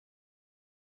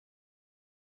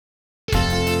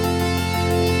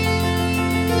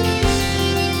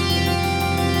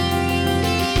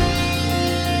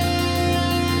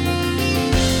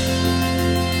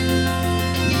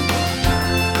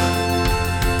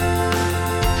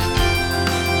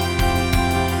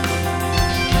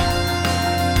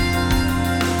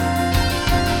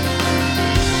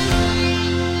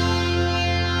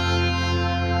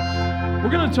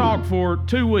to talk for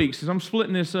 2 weeks, because I'm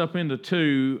splitting this up into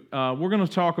two. We're going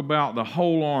to talk about the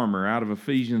whole armor out of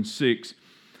Ephesians 6.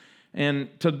 And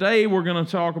today we're going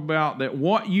to talk about that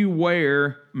what you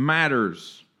wear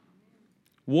matters.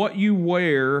 What you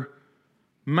wear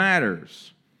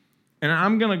matters. And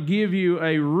I'm going to give you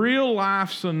a real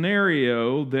life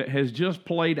scenario that has just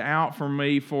played out for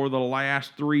me for the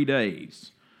last 3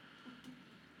 days.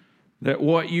 That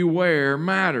what you wear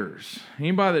matters.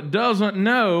 Anybody that doesn't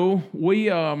know,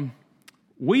 we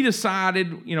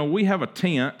decided, we have a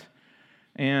tent,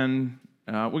 and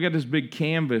we got this big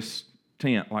canvas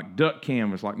tent, like duck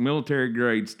canvas, like military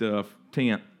grade stuff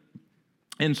tent.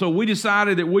 And so we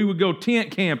decided that we would go tent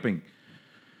camping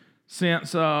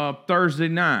since Thursday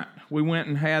night. We went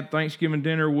and had Thanksgiving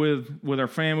dinner with our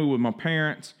family, with my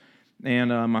parents and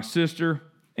my sister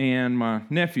and my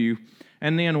nephew.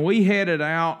 And then we headed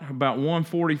out about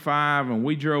 1:45, and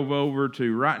we drove over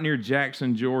to right near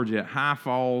Jackson, Georgia, at High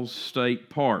Falls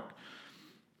State Park.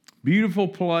 Beautiful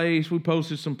place. We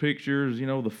posted some pictures,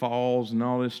 the falls and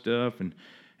all this stuff. And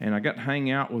I got to hang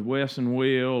out with Wes and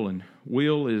Will. And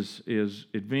Will is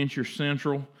Adventure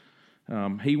Central.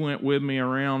 He went with me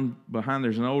around behind.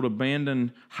 There's an old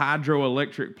abandoned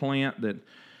hydroelectric plant that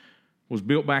was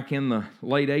built back in the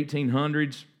late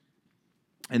 1800s.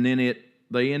 And then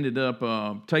they ended up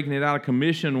taking it out of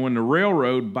commission when the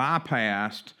railroad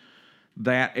bypassed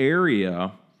that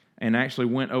area and actually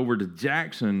went over to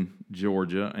Jackson,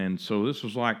 Georgia. And so this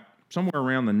was like somewhere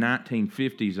around the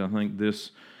 1950s, I think,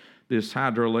 this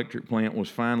hydroelectric plant was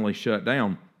finally shut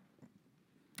down.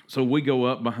 So we go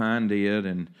up behind it,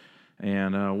 and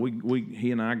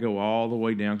he and I go all the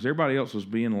way down, because everybody else was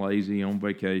being lazy on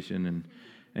vacation.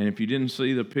 And if you didn't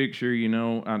see the picture,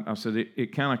 I said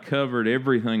it kind of covered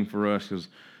everything for us, because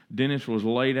Dennis was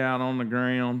laid out on the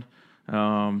ground.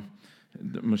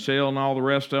 Michelle and all the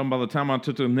rest of them, by the time I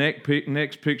took the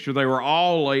next picture, they were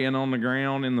all laying on the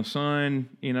ground in the sun,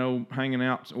 hanging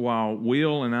out, while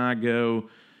Will and I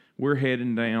we're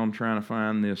heading down trying to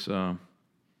find the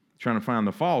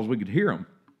falls. We could hear them.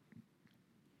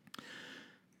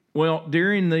 Well,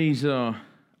 during these, I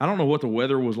don't know what the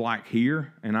weather was like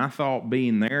here, and I thought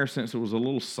being there, since it was a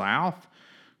little south,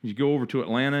 you go over to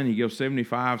Atlanta and you go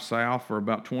 75 south for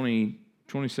about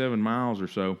 27 miles or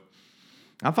so.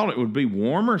 I thought it would be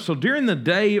warmer. So during the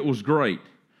day, it was great.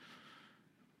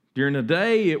 During the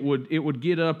day, it would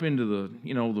get up into the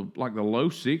the low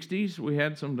 60s. We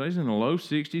had some days in the low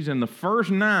 60s. And the first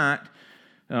night,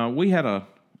 now I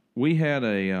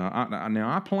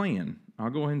planned. I'll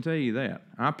go ahead and tell you that.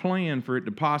 I planned for it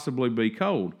to possibly be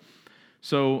cold.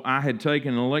 So I had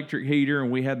taken an electric heater,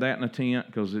 and we had that in a tent,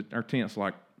 because our tent's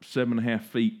like 7.5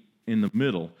 feet in the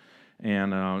middle,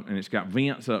 and it's got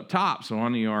vents up top. So I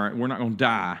knew, all right, we're not going to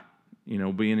die,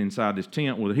 being inside this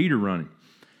tent with a heater running.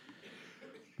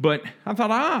 But I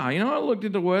thought, I looked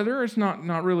at the weather. It's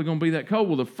not really going to be that cold.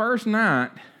 Well, the first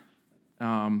night,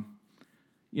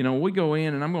 we go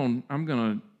in, and I'm going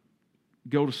to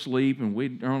go to sleep, and we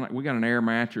got an air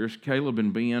mattress. Caleb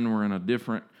and Ben were in a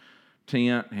different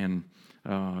tent, and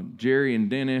Jerry and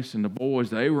Dennis and the boys,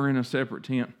 they were in a separate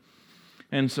tent.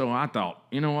 And so I thought,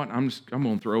 you know what, I'm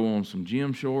going to throw on some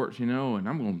gym shorts, and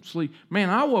I'm going to sleep.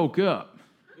 Man, I woke up,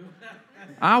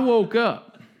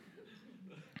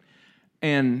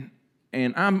 and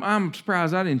I'm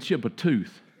surprised I didn't chip a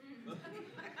tooth.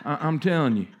 I'm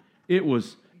telling you, it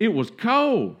was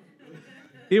cold.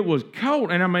 It was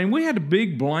cold, and we had a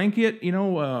big blanket.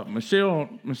 Michelle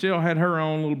had her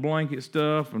own little blanket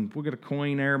stuff, and we got a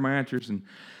queen air mattress,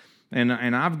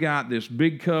 and I've got this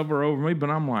big cover over me. But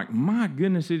I'm like, my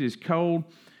goodness, it is cold.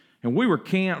 And we were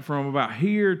camped from about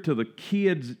here to the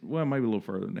kids. Well, maybe a little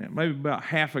further than that, maybe about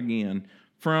half again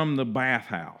from the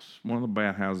bathhouse, one of the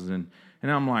bathhouses, and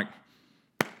I'm like,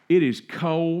 it is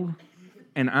cold,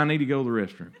 and I need to go to the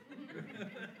restroom,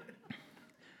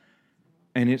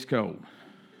 and it's cold.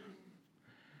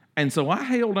 And so I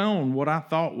held on what I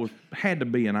thought had to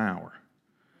be an hour,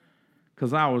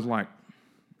 because I was like,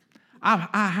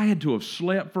 I had to have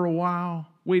slept for a while.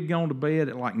 We'd gone to bed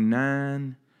at like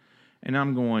 9, and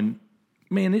I'm going,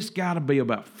 man, it's got to be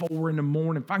about 4 in the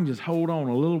morning. If I can just hold on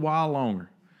a little while longer,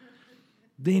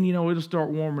 then, it'll start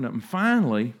warming up. And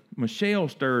finally, Michelle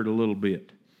stirred a little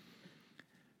bit.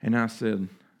 And I said,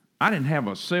 I didn't have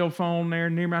a cell phone there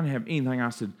near me. I didn't have anything. I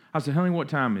said, honey, what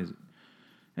time is it?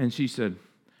 And she said,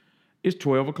 it's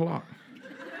 12 o'clock.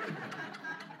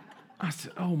 I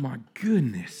said, oh my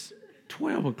goodness,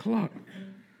 12 o'clock.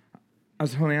 I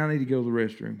said, honey, I need to go to the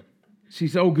restroom. She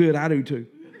said, oh good, I do too.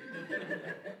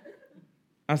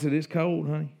 I said, it's cold,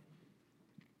 honey.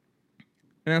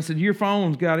 And I said, your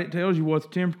phone's got it, tells you what the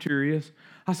temperature is.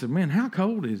 I said, man, how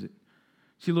cold is it?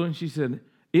 She looked and she said,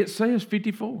 it says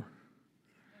 54.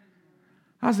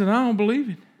 I said, I don't believe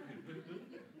it.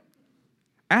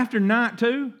 After night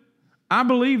 2, I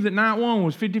believed that night 1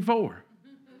 was 54.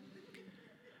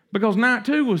 Because night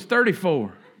 2 was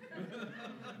 34.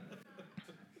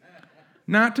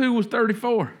 Night 2 was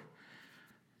 34.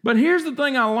 But here's the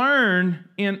thing I learned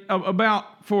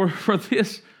about for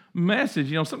this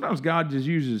message. You know, sometimes God just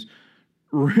uses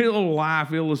real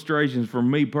life illustrations for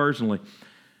me personally.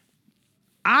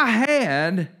 I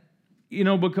had, you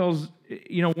know, because,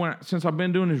 you know, since I've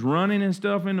been doing this running and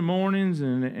stuff in the mornings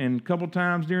and a couple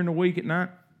times during the week at night,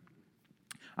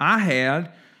 I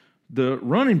had the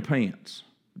running pants.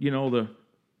 You know,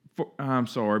 I'm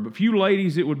sorry, but for you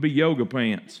ladies, it would be yoga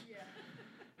pants.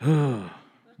 Yeah.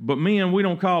 But men, we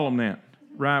don't call them that,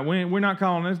 right? We're not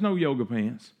calling there's no yoga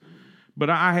pants. But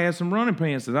I had some running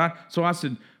pants so I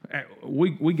said,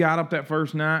 we got up that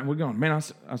first night and we're going, man, I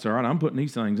said, all right, I'm putting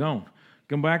these things on.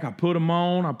 Come back, I put them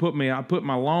on. I put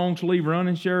my long sleeve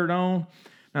running shirt on.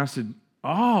 And I said,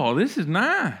 oh, this is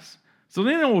nice. So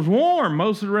then it was warm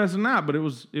most of the rest of the night, but it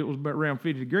was about around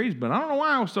 50 degrees. But I don't know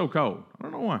why it was so cold. I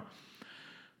don't know why.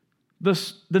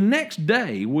 The next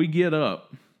day we get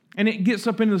up, and it gets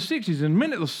up into the 60s. And the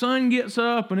minute the sun gets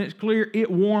up and it's clear,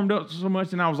 it warmed up so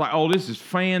much, and I was like, oh, this is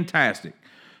fantastic.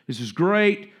 This is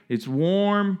great. It's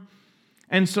warm.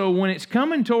 And so when it's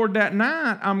coming toward that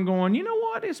night, I'm going, you know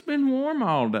what? It's been warm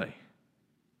all day.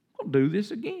 I'll do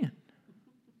this again.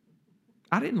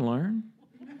 I didn't learn.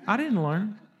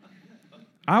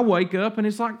 I wake up and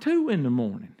it's like 2 in the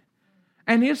morning.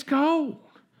 And it's cold.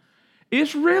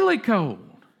 It's really cold.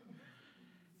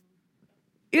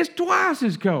 It's twice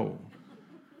as cold.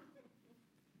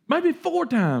 Maybe 4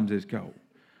 times as cold.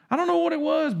 I don't know what it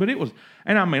was, but it was.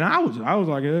 And I mean, I was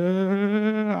like,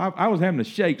 I was having to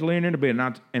shake laying in the bed,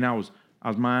 and I was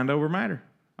mind over matter.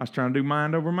 I was trying to do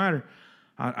mind over matter.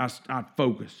 I'd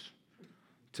focus.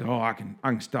 So I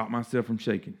can stop myself from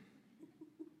shaking.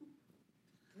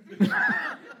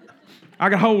 I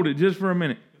could hold it just for a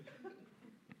minute.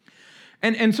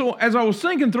 And so as I was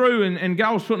thinking through, and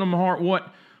God was putting on my heart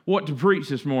what to preach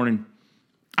this morning,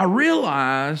 I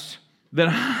realized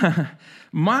that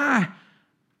my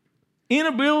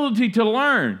inability to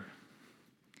learn.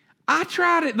 I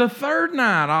tried it the 3rd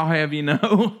night, I'll have you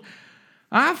know.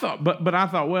 I thought, but I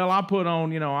thought, well, I'll put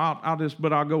on, you know,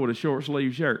 I'll go with a short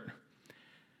sleeve shirt.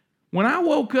 When I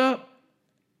woke up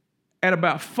at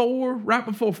about 4, right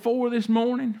before 4 this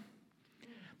morning,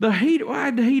 I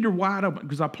had the heater wide open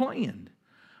because I planned.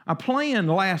 I planned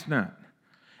last night.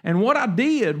 And what I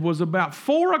did was about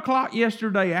 4 o'clock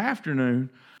yesterday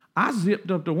afternoon, I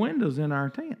zipped up the windows in our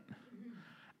tent.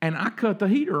 And I cut the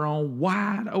heater on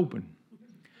wide open.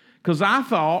 Because I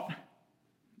thought,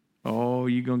 oh,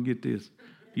 you're going to get this.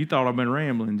 You thought I've been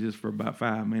rambling just for about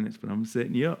 5 minutes, but I'm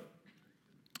setting you up.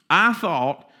 I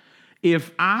thought,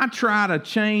 if I try to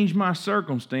change my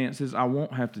circumstances, I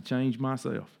won't have to change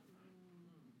myself.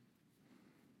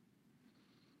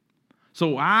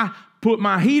 So I put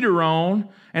my heater on,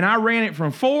 and I ran it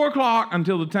from 4 o'clock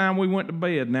until the time we went to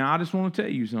bed. Now, I just want to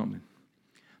tell you something.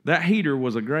 That heater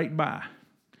was a great buy.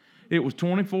 It was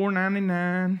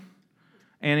 $24.99,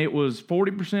 and it was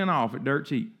 40% off at Dirt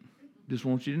Cheap. Just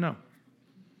want you to know.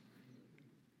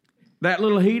 That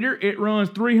little heater, it runs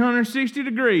 360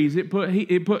 degrees. It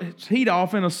puts heat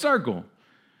off in a circle.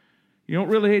 You don't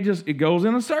really, it goes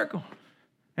in a circle.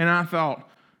 And I thought,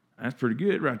 that's pretty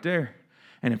good right there.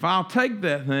 And if I'll take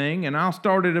that thing and I'll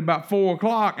start it about 4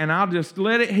 o'clock and I'll just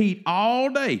let it heat all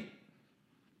day.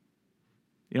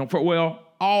 You know,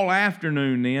 all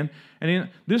afternoon then. And then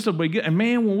this will be good. And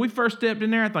man, when we first stepped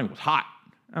in there, that thing was hot.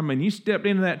 I mean, you stepped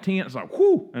into that tent, it's like,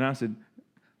 whoo. And I said,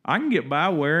 I can get by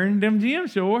wearing them gym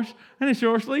shorts and a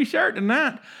short sleeve shirt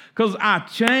tonight. Because I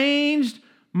changed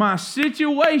my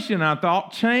situation, I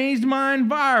thought, changed my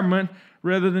environment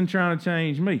rather than trying to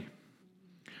change me.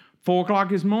 4 o'clock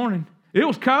this morning, it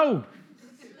was cold.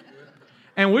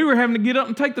 And we were having to get up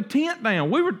and take the tent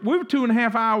down. We were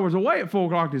 2.5 hours away at 4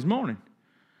 o'clock this morning.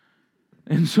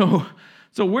 And so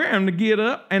we're having to get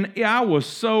up, and I was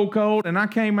so cold, and I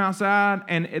came outside,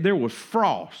 and there was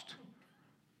frost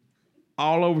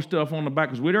all over stuff on the back,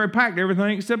 because we'd already packed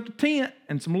everything except the tent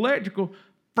and some electrical,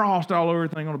 frost all over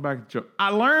everything on the back of the truck. I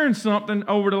learned something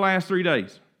over the last 3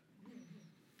 days.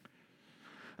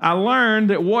 I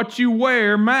learned that what you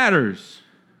wear matters.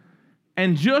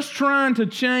 And just trying to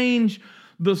change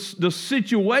the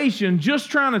situation, just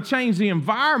trying to change the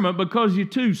environment because you're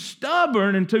too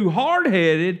stubborn and too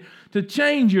hard-headed to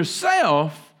change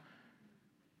yourself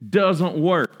doesn't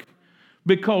work.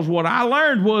 because what I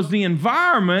learned was the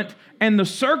environment and the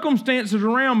circumstances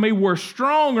around me were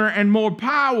stronger and more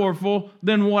powerful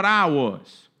than what I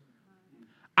was.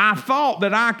 I thought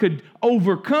that I could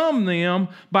overcome them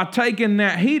by taking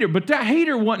that heater, but that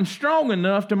heater wasn't strong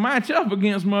enough to match up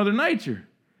against Mother Nature.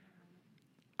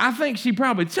 I think she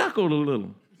probably chuckled a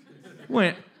little.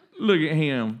 Went, look at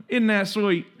him. Isn't that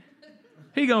sweet?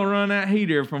 He going to run that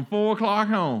heater from 4 o'clock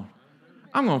on.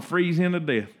 I'm going to freeze him to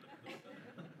death.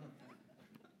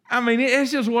 I mean,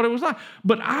 it's just what it was like.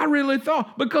 But I really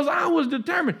thought, because I was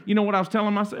determined. You know what I was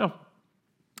telling myself?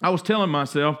 I was telling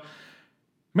myself,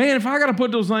 man, if I got to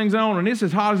put those things on and it's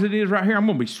as hot as it is right here, I'm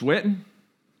going to be sweating.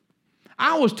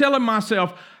 I was telling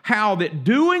myself how that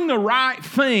doing the right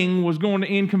thing was going to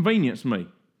inconvenience me.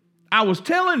 I was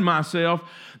telling myself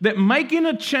that making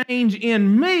a change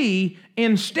in me,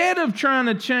 instead of trying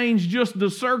to change just the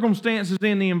circumstances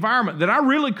in the environment that I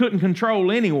really couldn't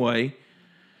control anyway,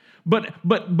 but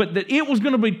that it was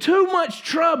going to be too much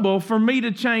trouble for me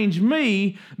to change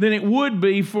me than it would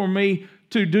be for me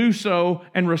to do so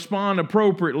and respond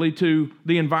appropriately to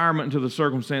the environment and to the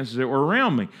circumstances that were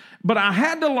around me. But I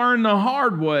had to learn the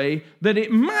hard way that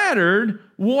it mattered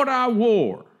what I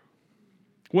wore.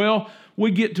 Well,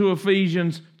 we get to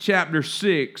Ephesians chapter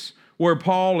 6, where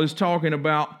Paul is talking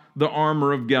about the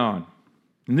armor of God.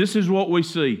 And this is what we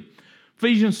see.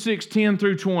 Ephesians 6, 10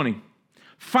 through 20.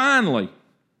 Finally,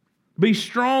 be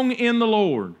strong in the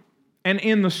Lord and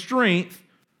in the strength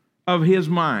of his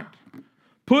might.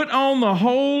 Put on the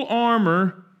whole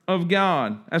armor of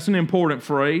God. That's an important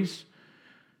phrase.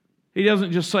 He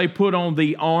doesn't just say put on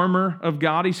the armor of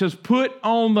God. He says put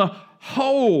on the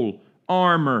whole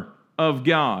armor of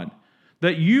God,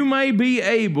 that you may be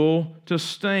able to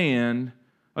stand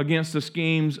against the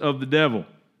schemes of the devil.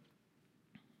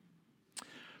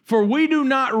 For we do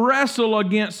not wrestle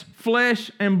against flesh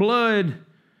and blood.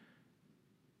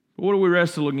 What do we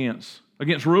wrestle against?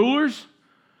 Against rulers,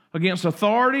 against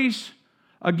authorities,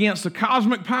 against the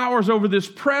cosmic powers over this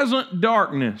present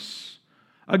darkness,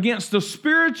 against the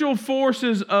spiritual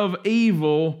forces of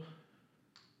evil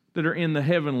that are in the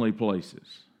heavenly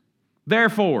places.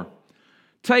 Therefore,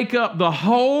 take up the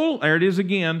whole, there it is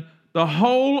again, the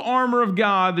whole armor of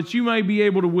God, that you may be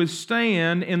able to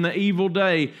withstand in the evil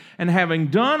day, and having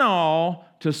done all,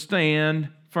 to stand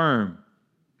firm.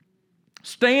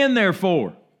 Stand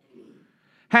therefore,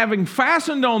 having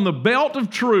fastened on the belt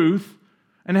of truth,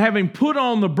 and having put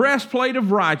on the breastplate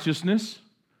of righteousness,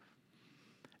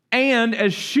 and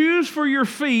as shoes for your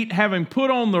feet, having put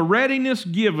on the readiness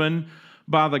given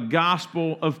by the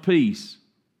gospel of peace.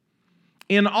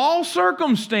 In all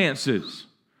circumstances,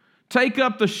 take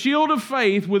up the shield of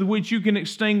faith with which you can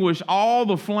extinguish all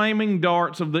the flaming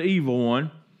darts of the evil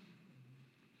one,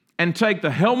 and take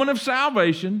the helmet of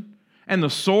salvation and the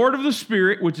sword of the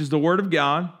Spirit, which is the word of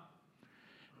God,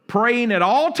 praying at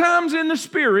all times in the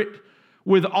Spirit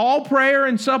with all prayer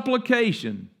and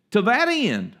supplication. To that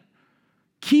end,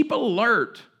 keep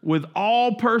alert with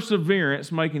all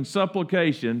perseverance, making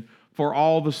supplication for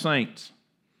all the saints.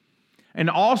 And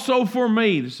also for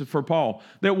me, this is for Paul,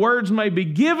 that words may be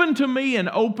given to me in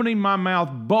opening my mouth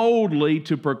boldly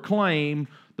to proclaim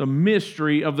the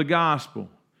mystery of the gospel,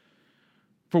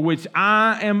 for which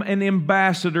I am an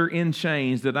ambassador in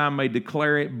chains, that I may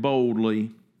declare it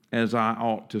boldly as I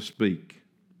ought to speak.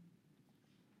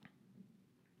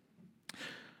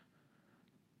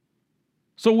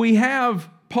 So we have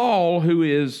Paul, who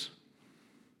is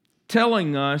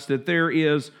telling us that there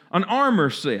is an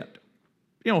armor set.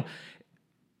 You know,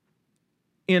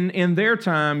 in their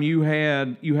time, you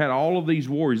had all of these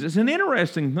warriors. It's an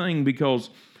interesting thing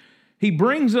because he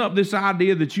brings up this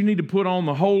idea that you need to put on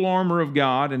the whole armor of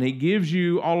God, and he gives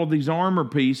you all of these armor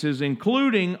pieces,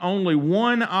 including only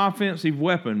one offensive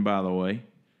weapon, by the way.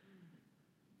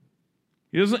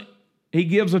 He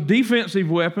gives a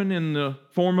defensive weapon in the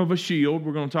form of a shield.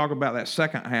 We're going to talk about that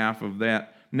second half of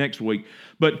that next week.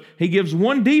 But he gives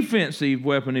one defensive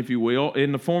weapon, if you will,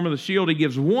 in the form of the shield. He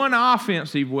gives one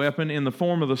offensive weapon in the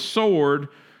form of the sword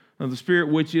of the Spirit,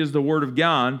 which is the Word of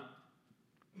God.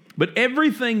 But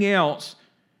everything else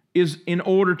is in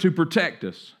order to protect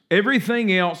us.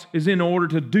 Everything else is in order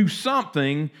to do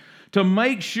something to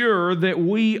make sure that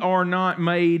we are not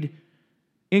made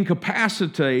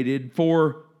incapacitated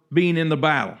for being in the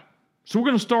battle. So we're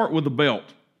going to start with the belt.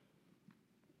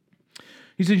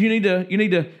 He says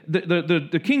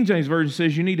the King James Version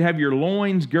says you need to have your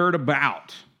loins girt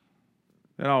about.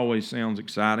 That always sounds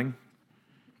exciting.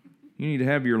 You need to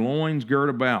have your loins girt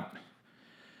about.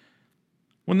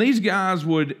 When these guys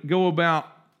would go about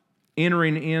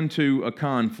entering into a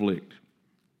conflict,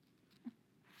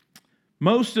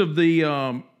 most of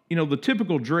the the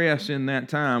typical dress in that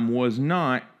time was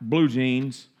not blue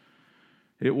jeans.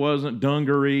 It wasn't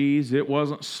dungarees. It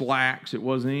wasn't slacks. It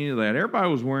wasn't any of that. Everybody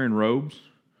was wearing robes.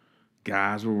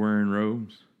 Guys were wearing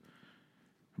robes.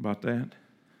 How about that?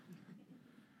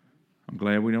 I'm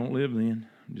glad we don't live then.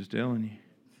 I'm just telling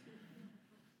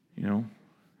you.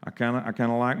 I kind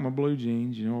of like my blue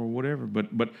jeans, or whatever.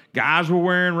 But guys were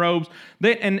wearing robes.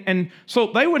 And so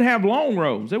they would have long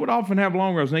robes. They would often have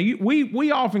long robes. Now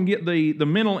we often get the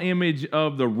mental image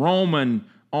of the Roman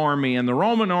army. And the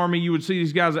Roman army, you would see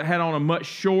these guys that had on a much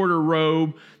shorter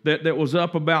robe that was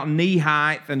up about knee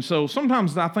height. And so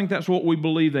sometimes I think that's what we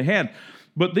believe they had.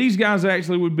 But these guys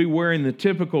actually would be wearing the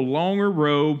typical longer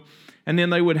robe. And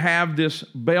then they would have this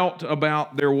belt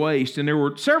about their waist. And there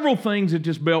were several things that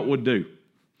this belt would do.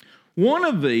 One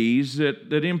of these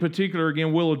that in particular,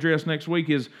 again, we'll address next week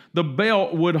is the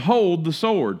belt would hold the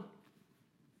sword.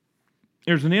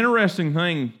 There's an interesting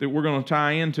thing that we're going to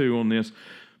tie into on this,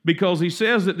 because he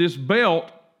says that this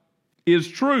belt is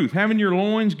truth, having your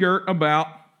loins girt about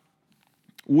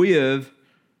with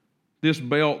this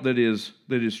belt that is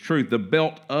truth, the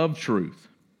belt of truth.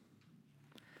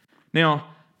 Now,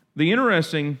 the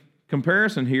interesting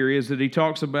comparison here is that he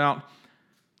talks about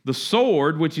the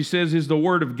sword, which he says is the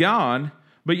Word of God,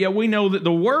 but yet we know that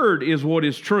the Word is what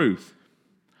is truth.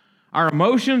 Our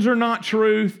emotions are not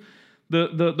truth.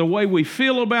 The way we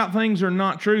feel about things are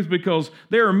not truth, because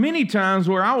there are many times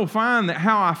where I will find that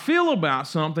how I feel about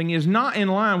something is not in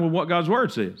line with what God's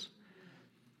Word says.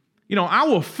 I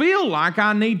will feel like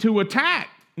I need to attack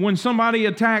when somebody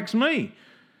attacks me.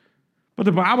 But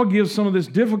the Bible gives some of this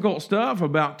difficult stuff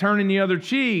about turning the other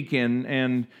cheek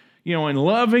and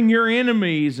loving your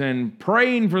enemies and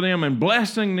praying for them and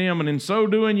blessing them, and in so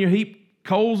doing you heap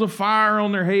coals of fire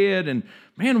on their head. And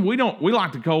man, we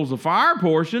like the coals of fire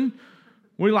portion.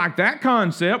 We like that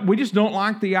concept. We just don't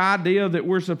like the idea that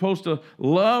we're supposed to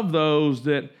love those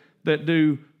that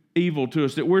do evil to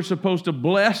us, that we're supposed to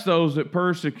bless those that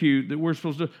persecute, that we're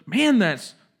supposed to, man,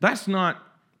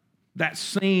 that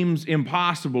seems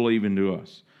impossible even to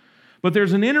us. But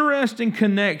there's an interesting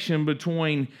connection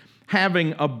between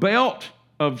having a belt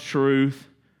of truth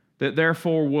that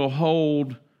therefore will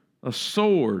hold a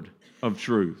sword of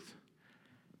truth.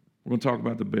 We're going to talk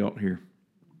about the belt here.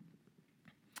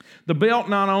 The belt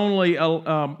not only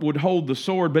would hold the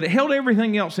sword, but it held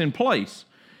everything else in place.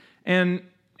 And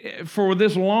for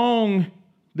this long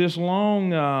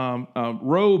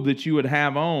robe that you would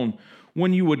have on,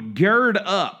 when you would gird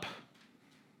up,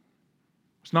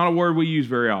 it's not a word we use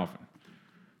very often.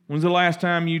 When's the last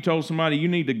time you told somebody you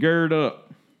need to gird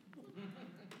up?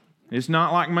 It's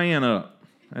not like man up.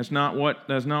 That's not what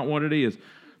it is.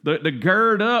 The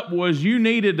gird up was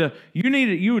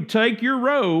you would take your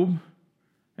robe,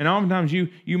 and oftentimes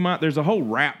you might, there's a whole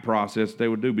wrap process they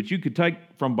would do, but you could take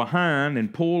from behind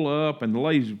and pull up, and the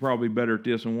ladies are probably better at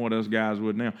this than what us guys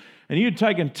would now. And you'd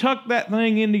take and tuck that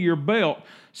thing into your belt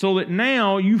so that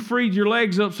now you freed your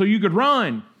legs up so you could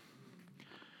run.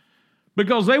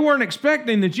 Because they weren't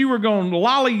expecting that you were going to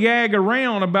lollygag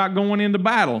around about going into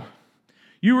battle.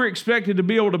 You were expected to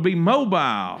be able to be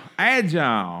mobile,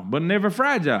 agile, but never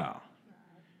fragile.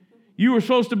 You were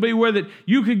supposed to be where that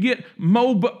you could get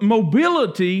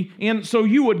mobility, and so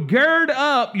you would gird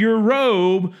up your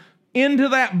robe into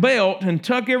that belt and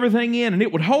tuck everything in, and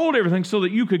it would hold everything so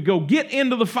that you could go get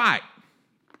into the fight.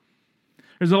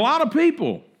 There's a lot of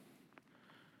people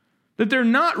that they're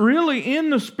not really in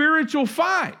the spiritual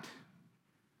fight.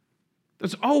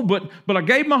 But I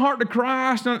gave my heart to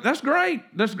Christ. That's great.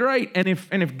 That's great. And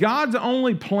if God's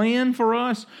only plan for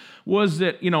us was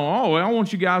that, I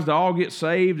want you guys to all get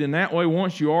saved, and that way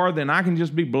once you are, then I can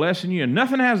just be blessing you, and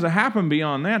nothing has to happen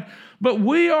beyond that. But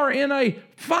we are in a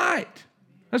fight.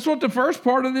 That's what the first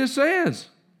part of this says.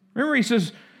 Remember, he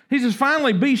says,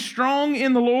 finally, be strong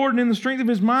in the Lord and in the strength of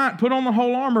his might. Put on the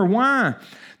whole armor. Why?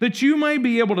 That you may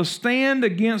be able to stand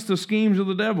against the schemes of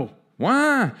the devil.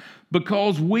 Why?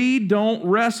 Because we don't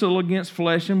wrestle against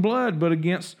flesh and blood, but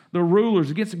against the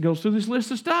rulers. It goes through this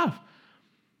list of stuff.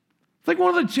 I think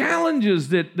one of the challenges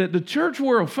that the church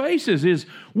world faces is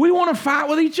we want to fight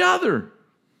with each other.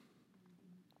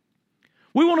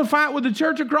 We want to fight with the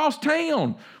church across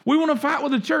town. We want to fight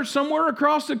with the church somewhere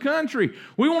across the country.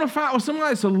 We want to fight with somebody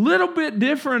that's a little bit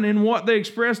different in what they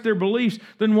express their beliefs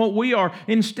than what we are.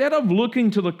 Instead of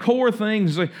looking to the core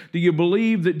things, like, do you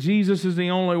believe that Jesus is the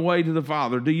only way to the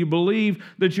Father? Do you believe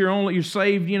that you're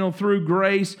saved, through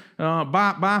grace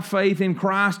by faith in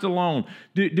Christ alone?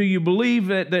 Do you believe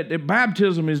that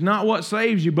baptism is not what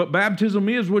saves you, but baptism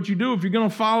is what you do if you're going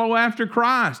to follow after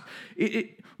Christ?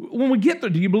 when we get there,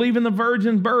 do you believe in the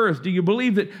virgin birth? Do you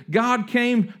believe that God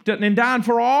came and died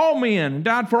for all men, and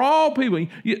died for all people?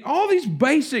 All these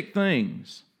basic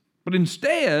things. But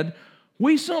instead,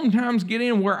 we sometimes get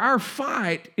in where our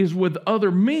fight is with other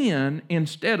men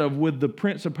instead of with the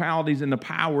principalities and the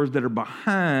powers that are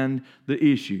behind the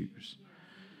issues.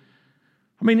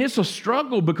 I mean, it's a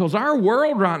struggle because our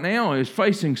world right now is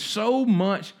facing so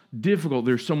much difficult.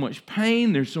 There's so much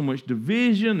pain, there's so much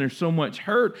division, there's so much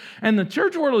hurt, and the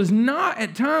church world is not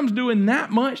at times doing that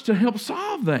much to help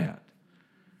solve that.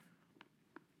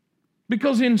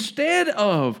 Because instead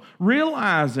of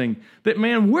realizing that,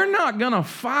 man, we're not going to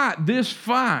fight this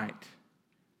fight.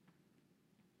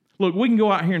 Look, we can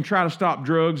go out here and try to stop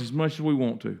drugs as much as we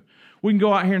want to. We can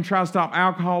go out here and try to stop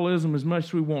alcoholism as much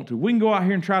as we want to. We can go out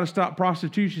here and try to stop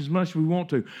prostitution as much as we want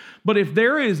to. But if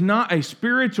there is not a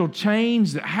spiritual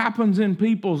change that happens in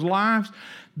people's lives,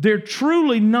 they're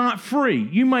truly not free.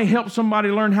 You may help somebody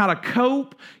learn how to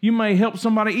cope. You may help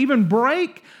somebody even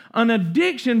break an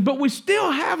addiction, but we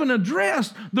still haven't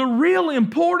addressed the real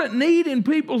important need in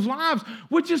people's lives,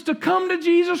 which is to come to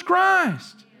Jesus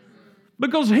Christ.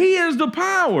 Because He is the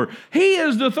power. He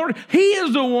is the authority. He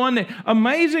is the one that,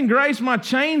 amazing grace, my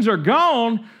chains are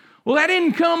gone. Well, that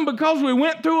didn't come because we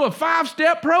went through a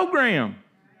 5-step program.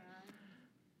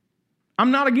 I'm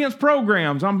not against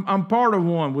programs. I'm part of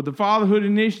one with the Fatherhood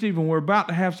Initiative, and we're about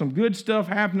to have some good stuff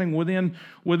happening within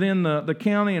the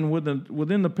county and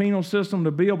within the penal system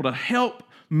to be able to help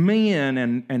men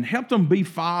and help them be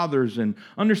fathers and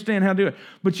understand how to do it.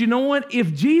 But you know what?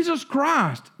 If Jesus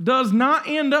Christ does not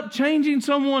end up changing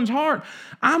someone's heart,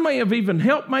 I may have even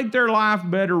helped make their life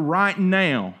better right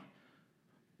now,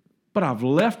 but I've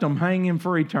left them hanging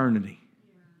for eternity.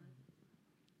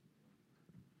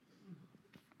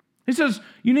 He says,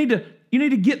 you need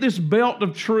to get this belt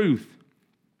of truth.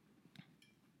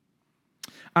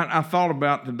 I thought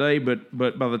about today, but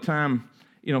by the time,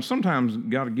 sometimes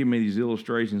God will give me these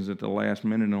illustrations at the last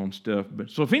minute on stuff.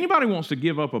 So if anybody wants to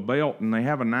give up a belt and they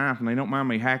have a knife and they don't mind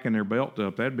me hacking their belt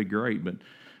up, that'd be great.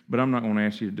 But I'm not going to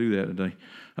ask you to do that today.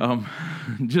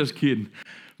 Just kidding.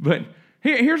 But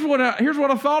here's what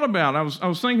I thought about. I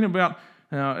was thinking about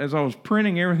as I was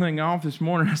printing everything off this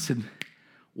morning. I said,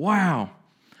 wow.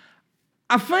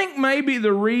 I think maybe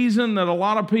the reason that a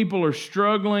lot of people are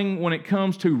struggling when it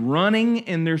comes to running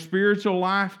in their spiritual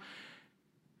life,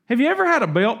 have you ever had a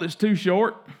belt that's too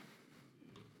short?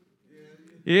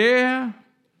 Yeah.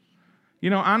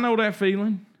 I know that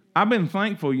feeling. I've been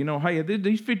thankful, hey,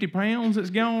 these 50 pounds that's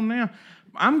gone now,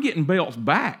 I'm getting belts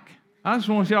back. I just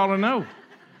want y'all to know.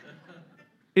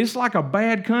 It's like a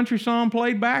bad country song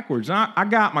played backwards. I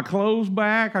got my clothes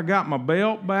back. I got my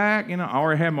belt back. I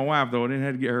already had my wife, though. I didn't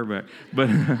have to get her back.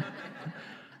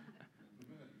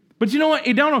 But you know what?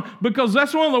 You don't know, because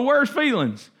that's one of the worst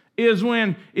feelings is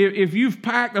when if you've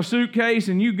packed a suitcase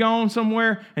and you've gone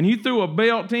somewhere and you threw a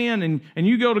belt in and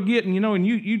you go to get, and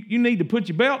you need to put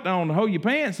your belt on to hold your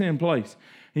pants in place.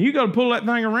 And you go to pull that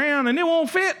thing around and it won't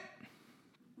fit.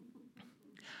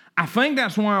 I think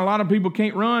that's why a lot of people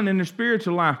can't run in their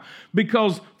spiritual life,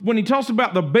 because when he talks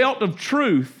about the belt of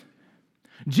truth,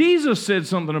 Jesus said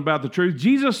something about the truth.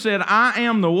 Jesus said, I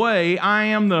am the way, I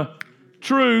am the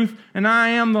truth, and I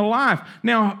am the life.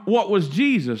 Now, what was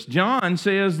Jesus? John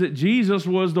says that Jesus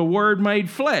was the Word made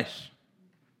flesh,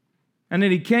 and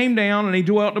that He came down and He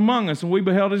dwelt among us, and we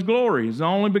beheld His glory. He's the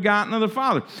only begotten of the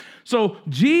Father. So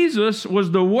Jesus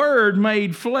was the Word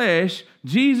made flesh.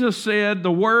 Jesus said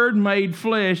the Word made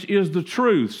flesh is the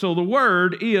truth. So the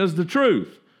Word is the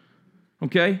truth.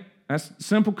 Okay? That's a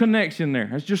simple connection there.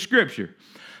 That's just Scripture.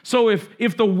 So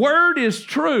if the Word is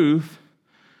truth,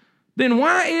 then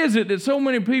why is it that so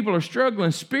many people are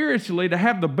struggling spiritually to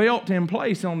have the belt in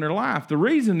place on their life? The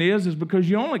reason is because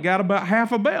you only got about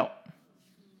half a belt.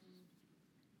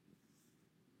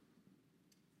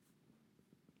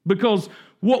 Because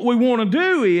what we want to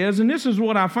do is, and this is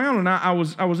what I found, and I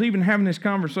was even having this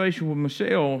conversation with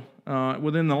Michelle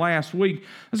within the last week.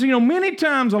 I said, many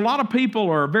times a lot of people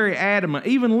are very adamant,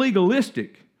 even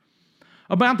legalistic,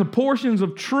 about the portions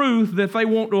of truth that they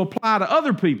want to apply to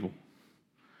other people.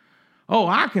 Oh,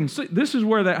 I can see, this is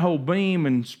where that whole beam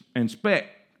and speck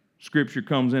scripture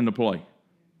comes into play,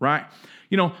 right?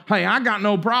 Hey, I got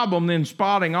no problem then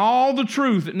spotting all the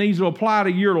truth that needs to apply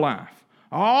to your life.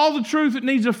 All the truth that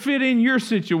needs to fit in your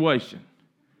situation.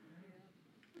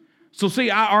 So see,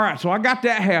 all right, so I got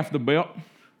that half the belt.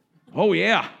 Oh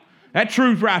yeah, that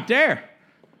truth right there.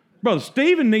 Brother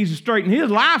Stephen needs to straighten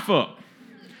his life up.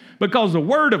 Because the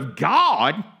Word of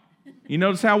God, you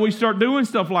notice how we start doing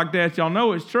stuff like that, y'all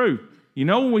know it's true.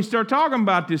 When we start talking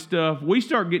about this stuff,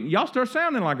 y'all start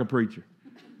sounding like a preacher.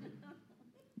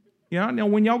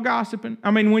 When y'all gossiping,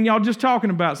 when y'all just talking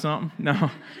about something, no,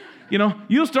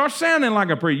 you'll start sounding like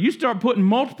a preacher. You start putting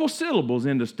multiple syllables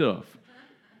into stuff.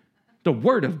 The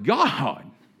Word of God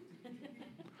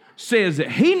says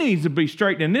that he needs to be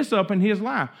straightening this up in his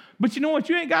life. But you know what?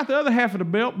 You ain't got the other half of the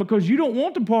belt because you don't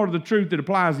want the part of the truth that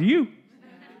applies to you.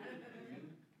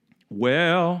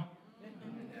 Well,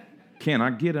 can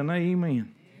I get an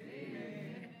amen?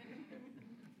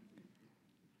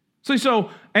 See,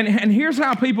 and here's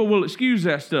how people will excuse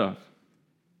that stuff.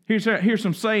 Here's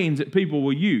some sayings that people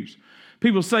will use.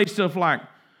 People say stuff like,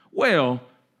 well,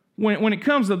 when it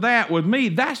comes to that with me,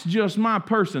 that's just my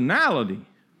personality.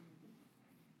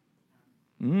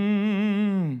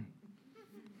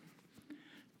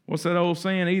 What's that old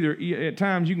saying? At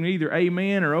times you can either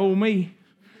amen or oh me,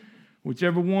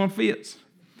 whichever one fits.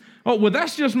 Oh, well,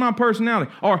 that's just my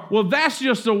personality. Or, well, that's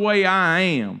just the way I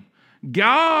am.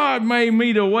 God made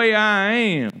me the way I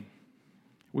am.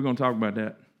 We're going to talk about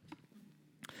that.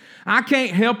 I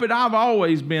can't help it. I've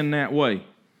always been that way.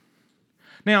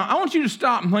 Now, I want you to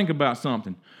stop and think about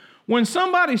something. When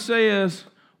somebody says,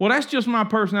 well, that's just my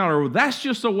personality, or that's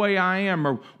just the way I am,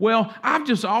 or, well, I've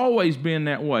just always been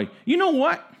that way. You know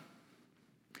what?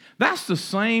 That's the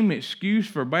same excuse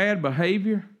for bad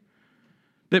behavior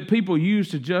that people use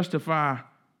to justify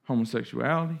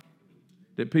homosexuality,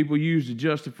 that people use to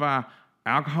justify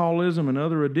alcoholism and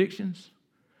other addictions.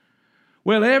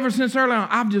 Well, ever since early on,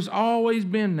 I've just always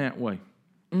been that way.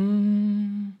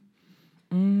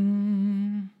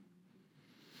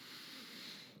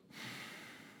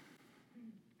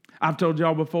 I've told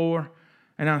y'all before,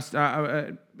 and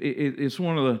it's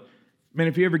one of the, man,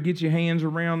 if you ever get your hands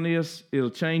around this, it'll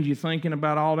change your thinking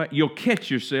about all that. You'll catch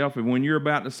yourself when you're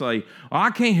about to say, oh, I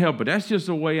can't help it. That's just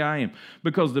the way I am.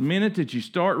 Because the minute that you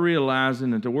start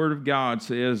realizing that the Word of God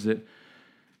says that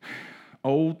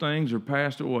old things are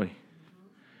passed away,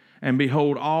 and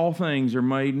behold, all things are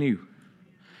made new,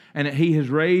 and that He has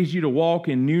raised you to walk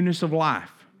in newness of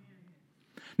life.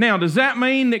 Now, does that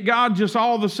mean that God just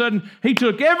all of a sudden, He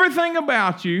took everything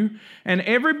about you and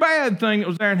every bad thing that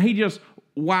was there and He just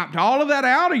wiped all of that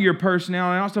out of your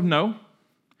personality and all that stuff? No.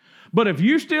 But if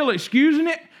you're still excusing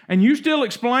it and you're still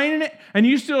explaining it and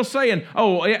you're still saying,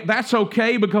 oh, yeah, that's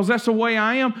okay because that's the way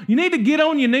I am, you need to get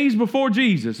on your knees before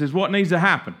Jesus is what needs to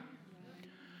happen.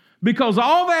 Because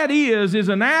all that is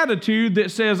an attitude that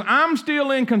says, I'm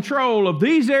still in control of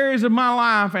these areas of my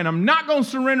life, and I'm not going to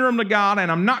surrender them to God,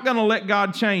 and I'm not going to let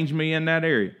God change me in that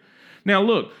area. Now,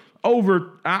 look,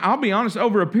 I'll be honest,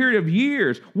 over a period of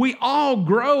years, we all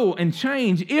grow and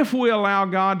change if we allow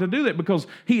God to do that, because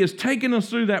He has taken us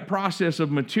through that process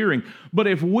of maturing. But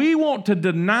if we want to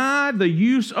deny the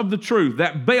use of the truth,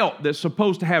 that belt that's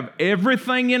supposed to have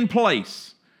everything in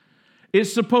place,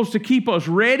 it's supposed to keep us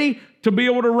ready to be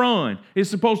able to run. It's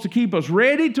supposed to keep us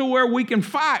ready to where we can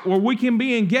fight, where we can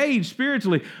be engaged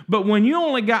spiritually. But when you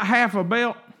only got half a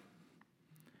belt,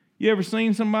 you ever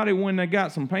seen somebody when they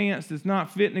got some pants that's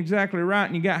not fitting exactly right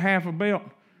and you got half a belt?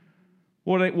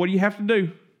 What do you have to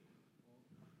do?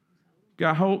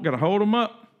 Got to hold them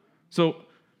up. So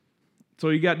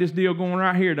you got this deal going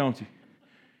right here, don't you?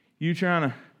 You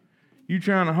trying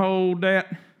to hold that.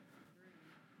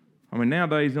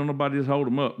 Nowadays, don't nobody just hold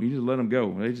them up. You just let them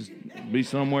go. They just be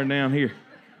somewhere down here.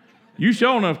 You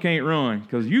sure enough can't run,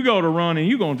 because you go to run and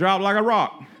you're going to drop like a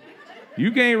rock.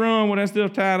 You can't run with that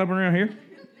stuff tied up around here.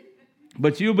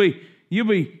 But you'll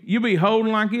be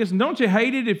holding like this. And don't you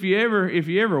hate it if you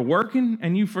ever working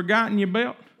and you've forgotten your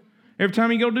belt? Every time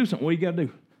you go do something, what you got to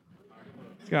do?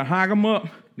 You got to hike them up.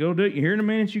 Go do it. Here in a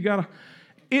minute, you got to.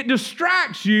 It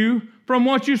distracts you from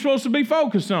what you're supposed to be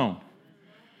focused on.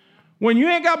 When you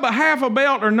ain't got but half a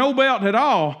belt or no belt at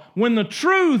all, when the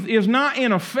truth is not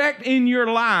in effect in your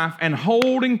life and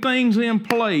holding things in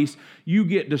place, you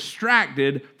get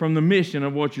distracted from the mission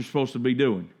of what you're supposed to be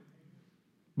doing.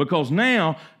 Because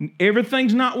now,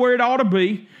 everything's not where it ought to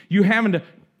be. You can't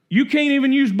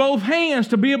even use both hands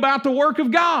to be about the work of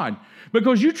God.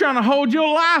 Because you're trying to hold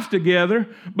your life together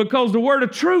because the word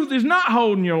of truth is not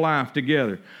holding your life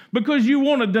together. Because you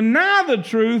want to deny the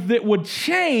truth that would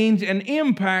change and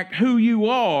impact who you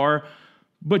are,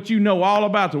 but you know all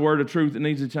about the word of truth that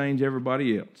needs to change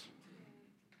everybody else.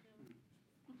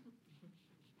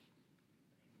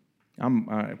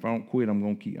 If I don't quit, I'm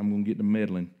going to get to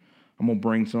meddling. I'm going to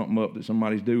bring something up that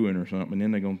somebody's doing or something, and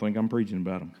then they're going to think I'm preaching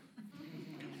about them.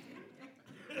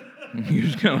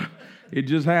 It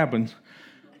just happens.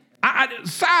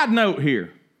 Side note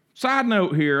here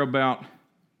about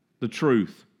the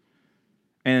truth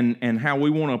and how we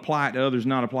want to apply it to others,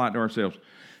 not apply it to ourselves.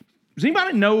 Does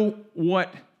anybody know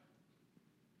what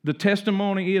the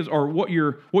testimony is, or what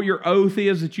your oath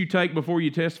is that you take before you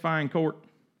testify in court?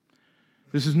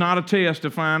 This is not a test to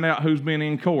find out who's been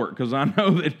in court, because I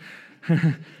know that.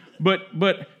 but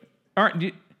all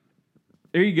right,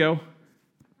 there you go.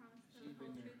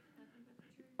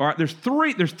 All right, there's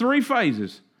three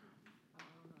phases.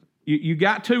 You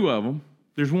got two of them.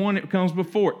 There's one that comes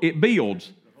before. It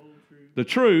builds the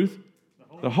truth,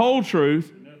 the whole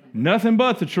truth, nothing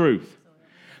but the truth.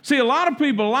 See, a lot of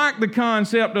people like the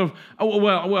concept of,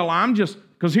 I'm just,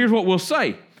 because here's what we'll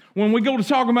say. When we go to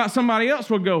talk about somebody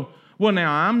else, we'll go, well,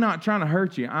 now, I'm not trying to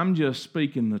hurt you. I'm just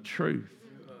speaking the truth.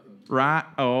 Right?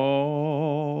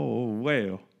 Oh,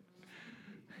 well.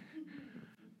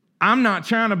 I'm not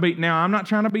trying to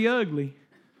be ugly.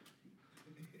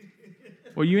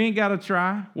 Well, you ain't got to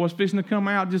try. What's fixing to come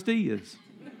out just is.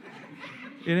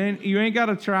 You ain't got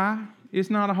to try. It's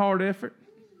not a hard effort.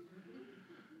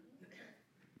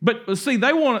 But see,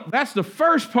 that's the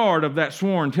first part of that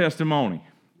sworn testimony.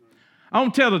 I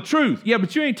don't tell the truth. Yeah,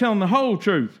 but you ain't telling the whole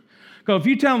truth. Because if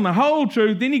you're telling the whole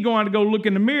truth, then you're going to go look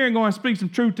in the mirror and go and speak some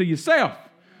truth to yourself.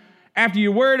 After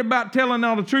you're worried about telling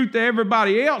all the truth to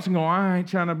everybody else and go, I ain't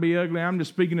trying to be ugly, I'm just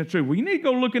speaking the truth. Well, you need to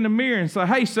go look in the mirror and say,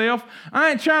 hey, self,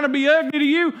 I ain't trying to be ugly to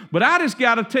you, but I just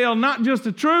got to tell not just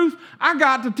the truth, I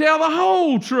got to tell the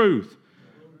whole truth.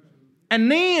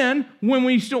 And then when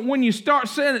you start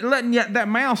saying it, letting that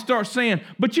mouth start saying,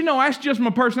 but that's just my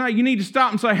personality, you need to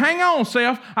stop and say, hang on,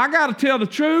 self, I got to tell the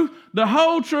truth, the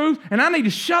whole truth, and I need to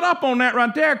shut up on that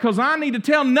right there because I need to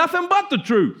tell nothing but the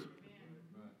truth.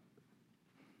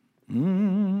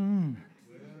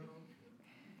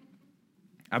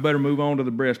 I better move on to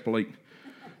the breastplate.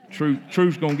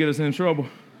 Truth's going to get us in trouble.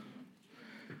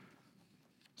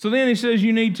 So then he says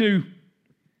you need to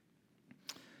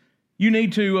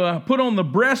put on the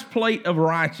breastplate of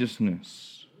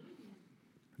righteousness.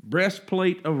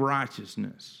 Breastplate of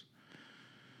righteousness.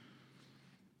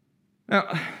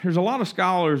 Now, there's a lot of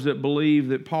scholars that believe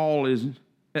that Paul is...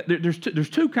 There's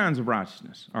two kinds of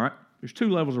righteousness, all right? There's two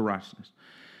levels of righteousness.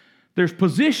 There's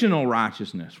positional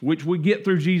righteousness, which we get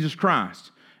through Jesus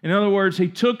Christ. In other words, he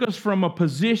took us from a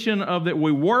position of that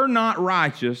we were not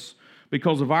righteous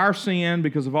because of our sin,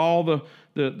 because of all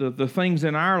the things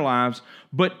in our lives.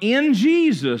 But in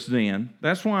Jesus then,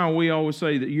 that's why we always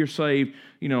say that you're saved,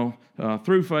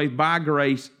 through faith, by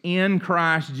grace, in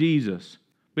Christ Jesus.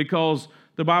 Because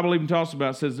the Bible even talks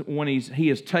about, says when he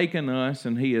has taken us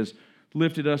and he has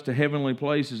lifted us to heavenly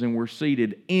places and we're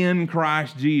seated in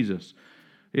Christ Jesus.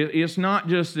 It's not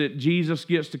just that Jesus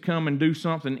gets to come and do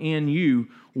something in you.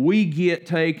 We get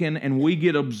taken and we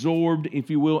get absorbed, if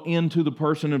you will, into the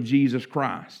person of Jesus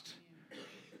Christ.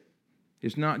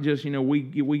 It's not just,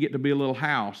 we get to be a little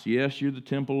house. Yes, you're the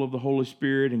temple of the Holy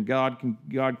Spirit and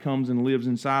God comes and lives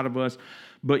inside of us,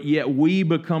 but yet we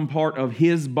become part of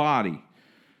His body.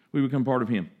 We become part of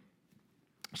Him.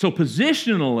 So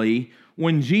positionally,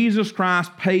 when Jesus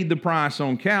Christ paid the price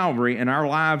on Calvary and our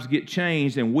lives get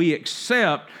changed and we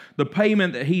accept the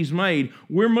payment that He's made,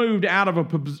 we're moved out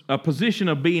of a position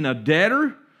of being a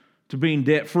debtor to being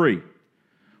debt-free.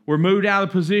 We're moved out of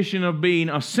the position of being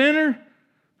a sinner.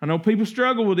 I know people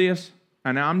struggle with this,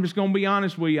 and I'm just going to be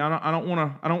honest with you. I don't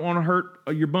want to hurt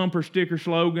your bumper sticker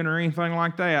slogan or anything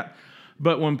like that.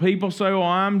 But when people say, "Oh,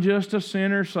 I'm just a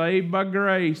sinner saved by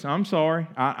grace," I'm sorry.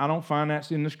 I don't find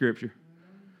that's in the Scripture.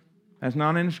 That's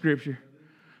not in the Scripture.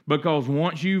 Because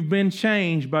once you've been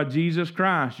changed by Jesus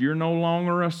Christ, you're no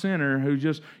longer a sinner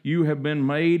you have been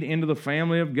made into the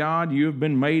family of God. You have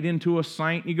been made into a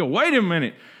saint. You go, wait a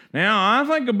minute. Now, I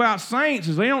think about saints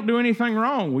as they don't do anything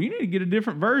wrong. Well, you need to get a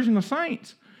different version of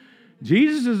saints.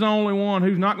 Jesus is the only one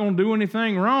who's not going to do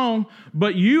anything wrong,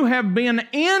 but you have been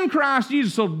in Christ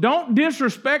Jesus, so don't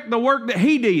disrespect the work that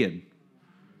He did.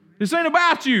 This ain't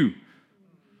about you.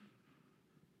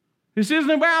 This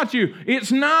isn't about you.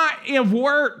 It's not of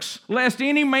works, lest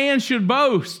any man should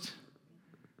boast.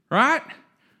 Right?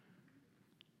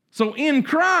 So in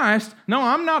Christ, no,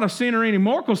 I'm not a sinner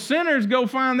anymore, because sinners go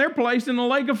find their place in the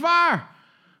lake of fire.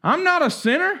 I'm not a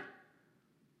sinner.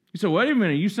 You say, wait a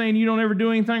minute, you saying you don't ever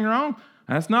do anything wrong?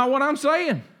 That's not what I'm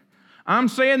saying. I'm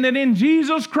saying that in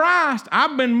Jesus Christ,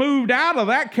 I've been moved out of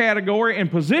that category, and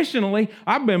positionally,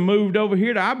 I've been moved over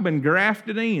here I've been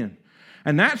grafted in.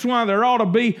 And that's why there ought to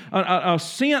be a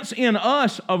sense in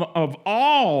us of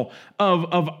awe,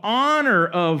 of honor,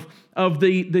 of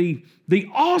the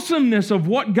awesomeness of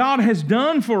what God has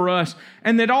done for us,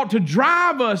 and that ought to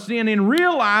drive us in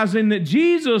realizing that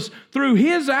Jesus, through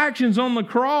His actions on the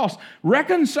cross,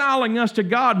 reconciling us to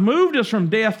God, moved us from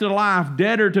death to life,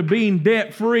 debtor to being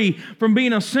debt-free, from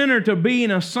being a sinner to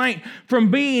being a saint, from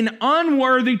being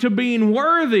unworthy to being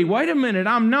worthy. Wait a minute,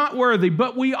 I'm not worthy,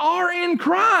 but we are in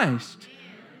Christ.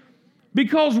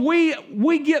 Because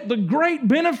we get the great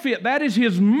benefit. That is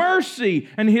His mercy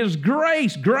and His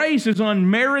grace. Grace is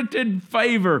unmerited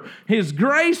favor. His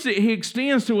grace that He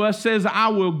extends to us says, I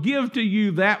will give to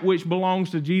you that which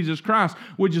belongs to Jesus Christ,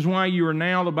 which is why you are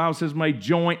now, the Bible says, made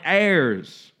joint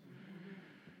heirs.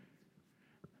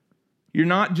 You're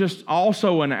not just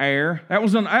also an heir.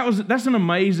 That's an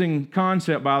amazing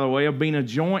concept, by the way, of being a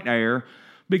joint heir,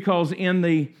 because in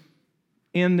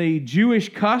the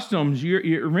Jewish customs, you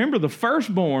remember the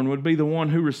firstborn would be the one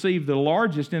who received the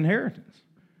largest inheritance.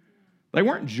 They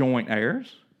weren't joint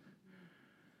heirs.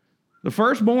 The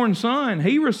firstborn son,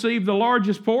 he received the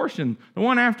largest portion. The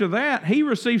one after that, he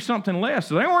received something less.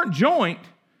 So they weren't joint.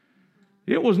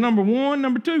 It was number one,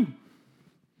 number two.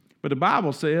 But the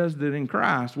Bible says that in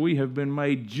Christ we have been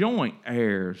made joint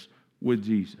heirs with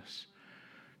Jesus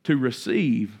to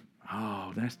receive.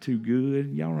 Oh, that's too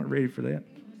good. Y'all not ready for that?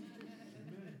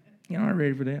 Y'all aren't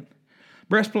ready for that.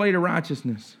 Breastplate of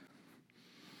righteousness.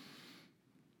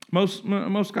 Most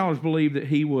scholars believe that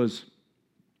he was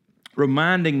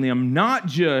reminding them not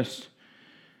just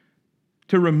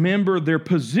to remember their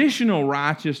positional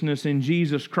righteousness in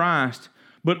Jesus Christ,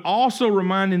 but also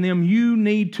reminding them you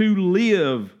need to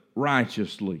live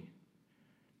righteously.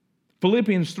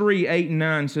 Philippians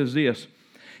 3:8-9 says this,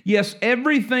 yes,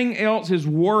 everything else is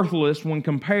worthless when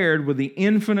compared with the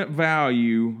infinite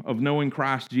value of knowing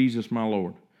Christ Jesus my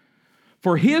Lord.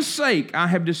 For His sake I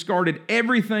have discarded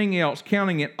everything else,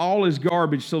 counting it all as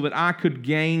garbage so that I could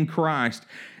gain Christ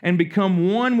and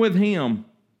become one with Him.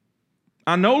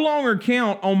 I no longer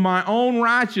count on my own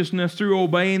righteousness through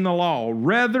obeying the law.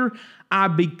 Rather, I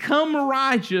become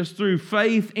righteous through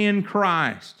faith in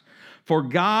Christ. For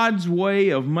God's way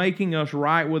of making us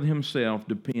right with Himself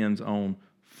depends on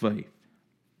faith.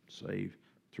 Saved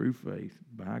through faith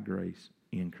by grace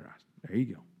in Christ. There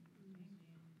you go.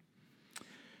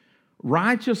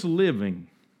 Righteous living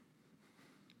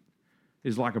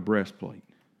is like a breastplate,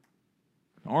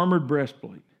 an armored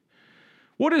breastplate.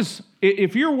 What is,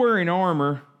 if you're wearing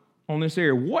armor on this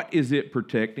area, what is it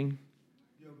protecting?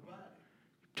 Your body.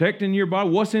 Protecting your body.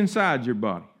 What's inside your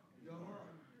body? Your heart.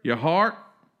 Your heart.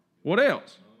 What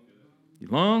else?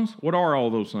 Your lungs. What are all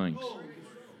those things?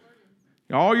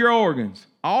 All your organs,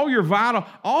 all your vital,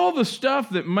 all the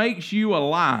stuff that makes you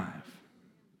alive.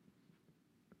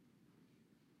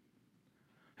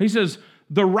 He says,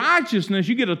 the righteousness,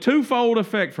 you get a twofold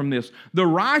effect from this. The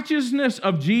righteousness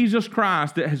of Jesus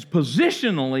Christ that has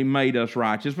positionally made us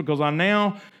righteous, because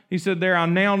he said there, I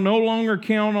now no longer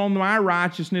count on my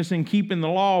righteousness in keeping the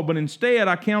law, but instead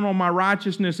I count on my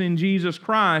righteousness in Jesus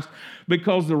Christ,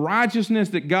 because the righteousness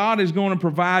that God is going to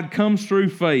provide comes through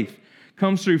faith.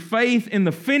 Comes through faith in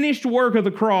the finished work of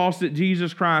the cross that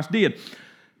Jesus Christ did.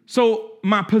 So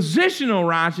my positional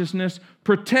righteousness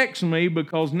protects me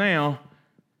because now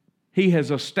He has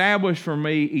established for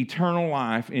me eternal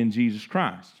life in Jesus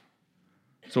Christ.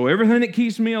 So everything that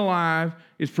keeps me alive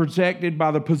is protected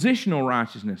by the positional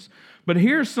righteousness. But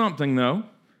here's something though.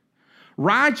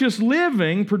 Righteous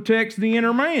living protects the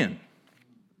inner man.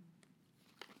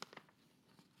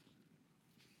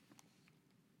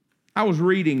 I was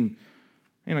reading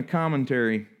in a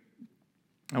commentary,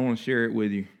 I want to share it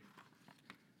with you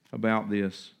about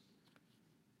this.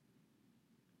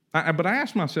 But I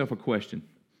asked myself a question.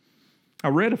 I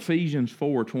read Ephesians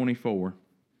 4:24,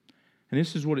 and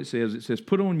this is what it says. It says,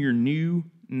 put on your new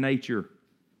nature,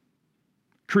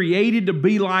 created to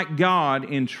be like God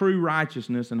in true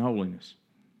righteousness and holiness.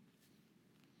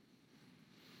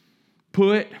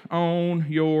 Put on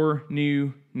your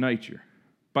new nature.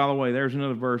 By the way, there's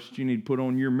another verse that you need to put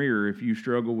on your mirror if you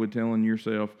struggle with telling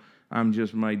yourself, I'm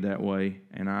just made that way,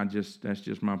 and that's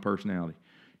just my personality.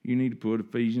 You need to put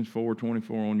Ephesians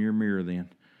 4:24 on your mirror then,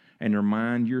 and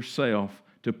remind yourself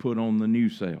to put on the new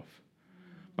self.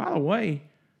 By the way,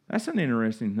 that's an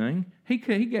interesting thing. He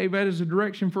gave that as a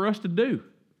direction for us to do.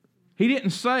 He didn't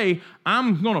say,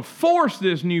 I'm going to force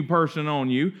this new person on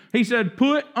you. He said,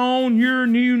 put on your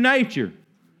new nature.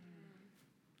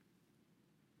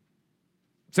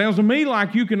 Sounds to me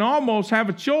like you can almost have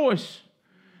a choice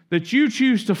that you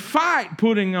choose to fight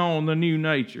putting on the new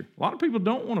nature. A lot of people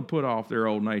don't want to put off their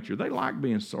old nature. They like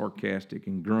being sarcastic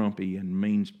and grumpy and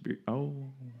mean-spirited.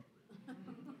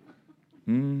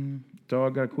 So I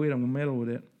got to quit. I'm going to meddle with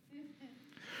that.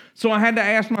 So I had to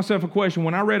ask myself a question.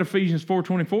 When I read Ephesians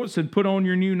 4:24, it said, put on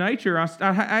your new nature. I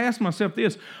asked myself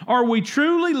this: are we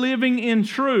truly living in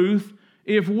truth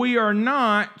if we are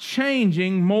not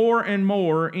changing more and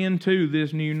more into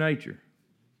this new nature?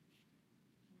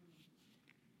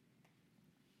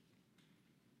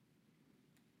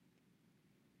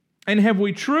 And have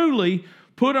we truly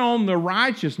put on the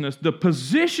righteousness, the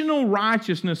positional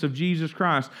righteousness of Jesus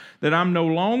Christ, that I'm no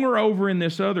longer over in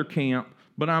this other camp,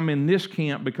 but I'm in this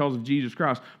camp because of Jesus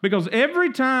Christ? Because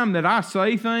every time that I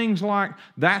say things like,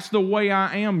 that's the way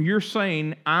I am, you're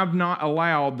saying I've not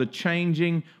allowed the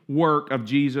changing work of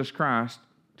Jesus Christ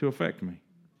to affect me.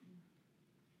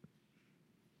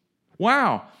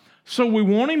 Wow. So we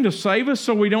want Him to save us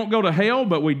so we don't go to hell,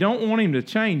 but we don't want Him to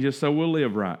change us so we'll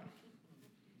live right.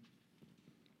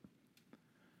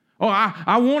 Oh,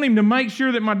 I want Him to make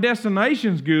sure that my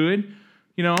destination's good,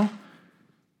 you know.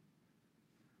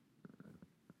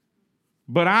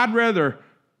 But I'd rather,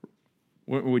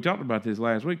 we talked about this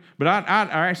last week, but or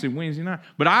actually Wednesday night,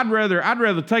 but I'd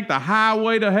rather take the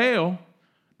highway to hell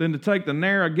than to take the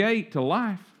narrow gate to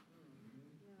life.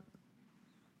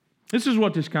 This is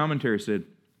what this commentary said.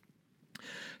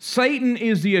 Satan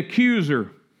is the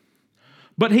accuser,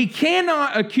 but he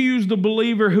cannot accuse the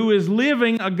believer who is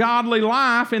living a godly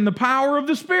life in the power of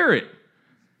the Spirit.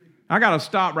 I got to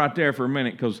stop right there for a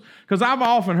minute because I've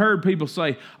often heard people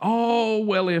say, oh,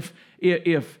 well, if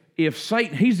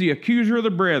Satan, he's the accuser of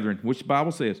the brethren, which the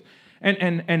Bible says.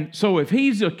 And so if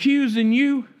he's accusing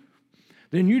you,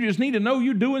 then you just need to know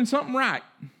you're doing something right.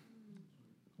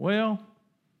 Well,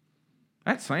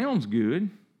 that sounds good.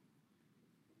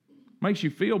 Makes you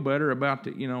feel better about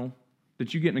that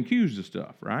you're getting accused of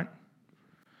stuff, right?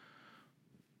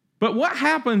 But what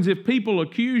happens if people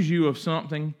accuse you of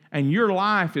something and your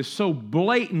life is so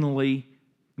blatantly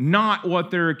not what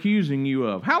they're accusing you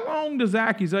of? How long does the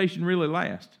accusation really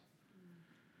last?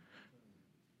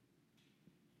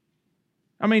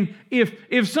 I mean,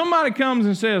 if somebody comes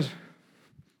and says,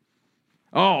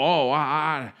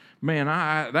 that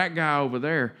guy over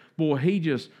there, boy, he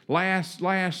just, last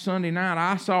Sunday night,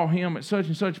 I saw him at such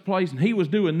and such a place, and he was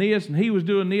doing this, and he was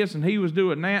doing this, and he was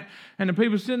doing that. And the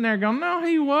people sitting there going, no,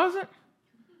 he wasn't.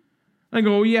 They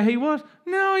go, yeah, he was.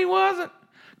 No, he wasn't.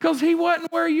 Because he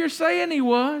wasn't where you're saying he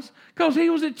was. Because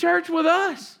he was at church with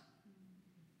us.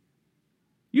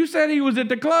 You said he was at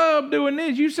the club doing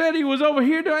this. You said he was over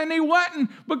here doing, and he wasn't,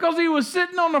 because he was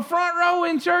sitting on the front row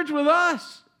in church with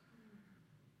us.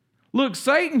 Look,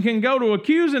 Satan can go to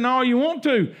accusing all you want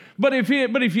to, but if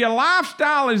your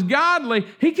lifestyle is godly,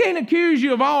 he can't accuse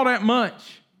you of all that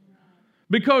much,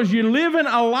 because you're living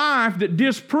a life that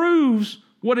disproves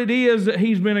what it is that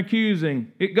he's been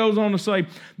accusing. It goes on to say,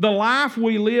 the life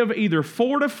we live either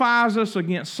fortifies us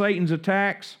against Satan's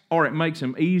attacks, or it makes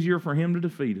him easier for him to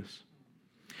defeat us.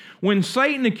 When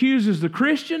Satan accuses the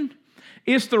Christian,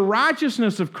 it's the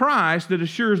righteousness of Christ that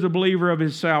assures the believer of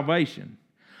his salvation.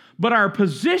 But our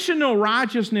positional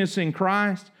righteousness in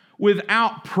Christ,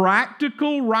 without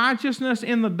practical righteousness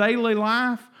in the daily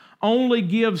life, only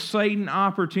gives Satan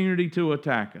opportunity to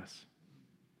attack us.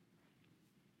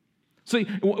 See,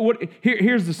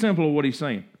 here's the simple of what he's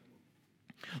saying.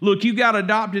 Look, you got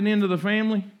adopted into the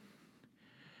family,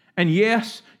 and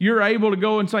yes, you're able to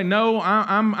go and say, no,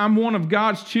 I'm one of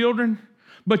God's children,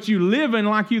 but you living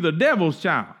like you're the devil's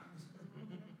child.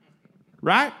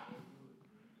 Right?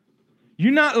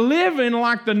 You're not living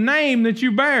like the name that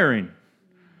you're bearing.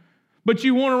 But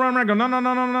you want to run around and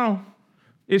go, no.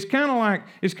 It's kind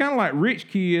of like rich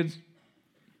kids.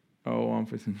 Oh, I'm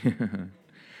fixing.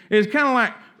 It's kind of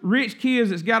like rich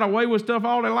kids that's got away with stuff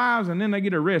all their lives and then they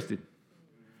get arrested.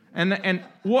 And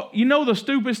what you know the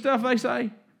stupid stuff they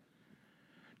say?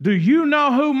 Do you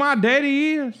know who my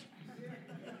daddy is?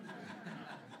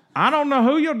 I don't know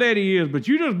who your daddy is, but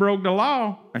you just broke the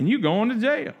law and you going to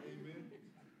jail.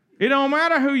 It don't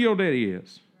matter who your daddy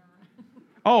is.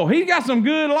 Oh, he got some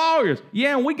good lawyers.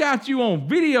 Yeah, and we got you on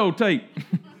videotape.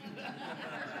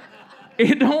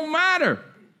 It don't matter,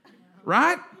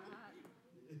 right?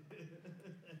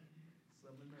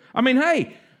 I mean,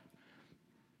 hey,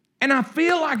 and I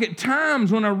feel like at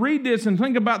times when I read this and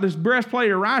think about this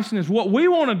breastplate of righteousness, what we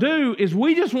want to do is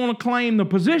we just want to claim the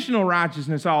positional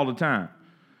righteousness all the time.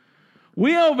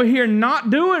 We over here not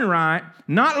doing right,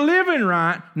 not living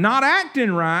right, not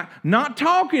acting right, not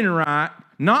talking right,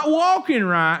 not walking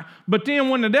right, but then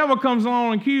when the devil comes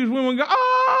along and accuses, we want to go,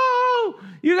 oh,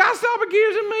 you got to stop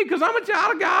accusing me because I'm a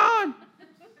child of God.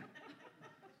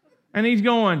 And he's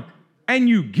going, and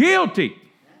you guilty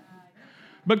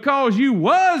because you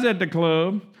was at the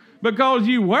club, because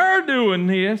you were doing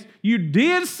this, you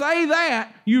did say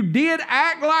that, you did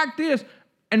act like this.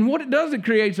 And what it does, it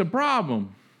creates a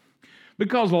problem.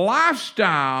 Because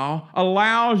lifestyle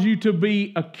allows you to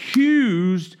be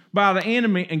accused by the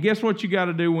enemy. And guess what you got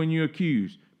to do when you're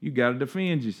accused? You got to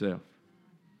defend yourself.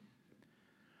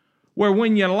 Where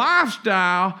when your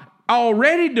lifestyle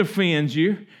already defends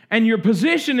you and your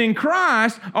position in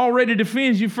Christ already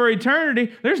defends you for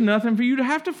eternity, there's nothing for you to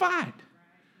have to fight.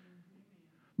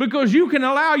 Because you can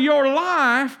allow your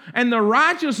life and the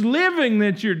righteous living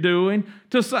that you're doing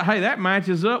to say, hey, that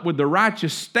matches up with the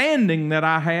righteous standing that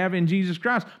I have in Jesus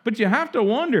Christ. But you have to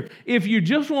wonder, if you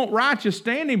just want righteous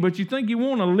standing, but you think you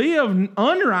want to live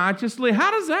unrighteously,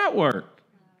 how does that work?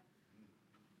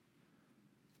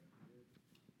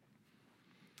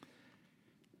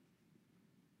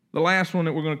 The last one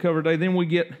that we're going to cover today, then we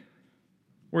get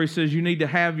where he says you need to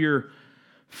have your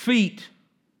feet.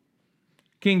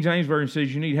 King James Version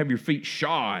says you need to have your feet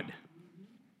shod.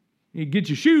 You get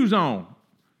your shoes on.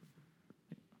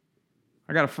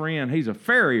 I got a friend, he's a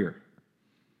farrier.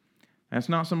 That's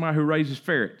not somebody who raises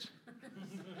ferrets.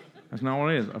 That's not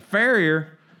what it is. A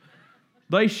farrier,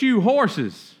 they shoe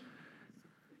horses.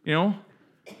 You know?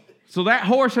 So that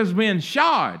horse has been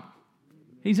shod.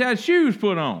 He's had shoes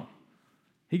put on.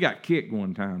 He got kicked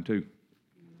one time too.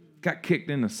 Got kicked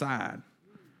in the side.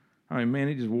 I mean, man,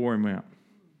 it just wore him out.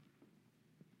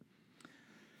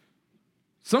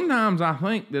 Sometimes I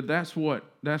think that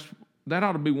that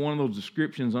ought to be one of those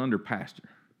descriptions under pastor.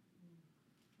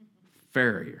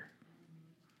 Farrier.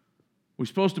 We're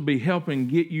supposed to be helping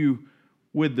get you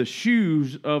with the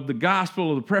shoes of the gospel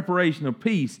of the preparation of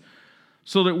peace,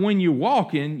 so that when you're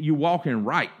walking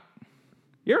right.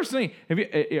 You ever seen? I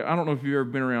don't know if you've ever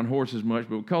been around horses much,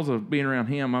 but because of being around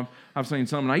him, I've seen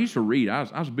something. I used to read. I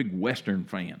was a big Western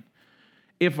fan.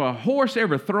 If a horse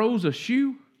ever throws a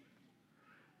shoe,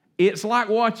 it's like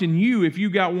watching you if you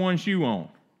got one shoe on.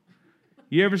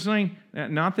 You ever seen?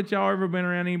 Not that y'all ever been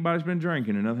around anybody that's been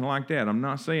drinking or nothing like that. I'm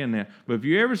not saying that. But if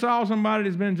you ever saw somebody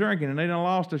that's been drinking and they done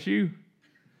lost a shoe,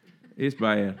 it's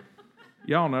bad.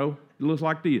 Y'all know. It looks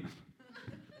like this.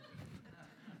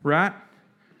 Right?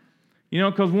 You know,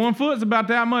 because one foot's about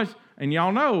that much. And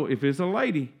y'all know, if it's a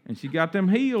lady and she got them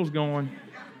heels going,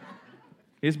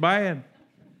 it's bad.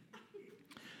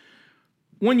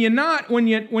 When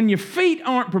your feet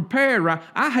aren't prepared right,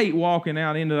 I hate walking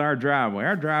out into our driveway.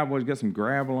 Our driveway's got some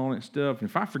gravel on it and stuff. And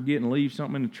if I forget and leave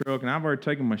something in the truck and I've already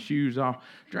taken my shoes off,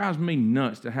 it drives me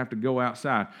nuts to have to go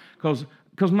outside because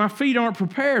my feet aren't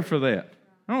prepared for that.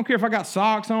 I don't care if I got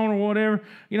socks on or whatever.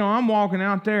 You know, I'm walking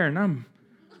out there and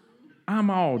I'm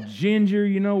all ginger,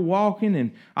 you know, walking,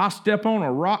 and I'll step on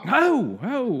a rock.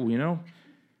 Oh, you know.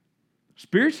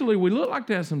 Spiritually, we look like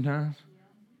that sometimes.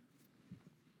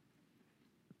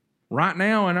 Right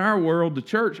now in our world, the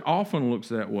church often looks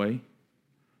that way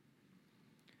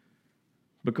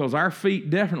because our feet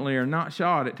definitely are not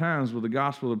shod at times with the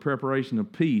gospel of the preparation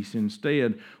of peace.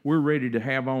 Instead, we're ready to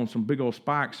have on some big old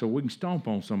spikes so we can stomp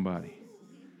on somebody.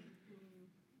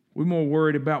 We're more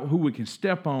worried about who we can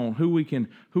step on, who we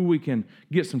can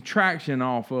get some traction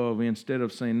off of, instead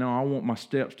of saying, no, I want my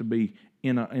steps to be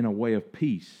in a way of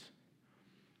peace.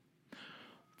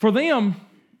 For them,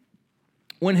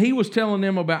 when he was telling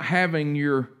them about having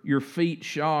your feet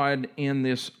shod in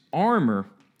this armor,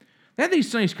 they had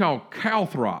these things called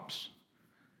calthrops.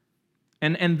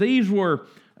 And these were,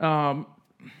 they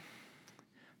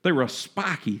were a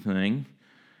spiky thing.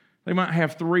 They might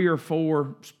have 3 or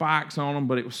 4 spikes on them,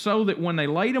 but it was so that when they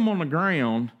laid them on the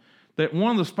ground, that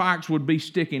one of the spikes would be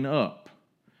sticking up.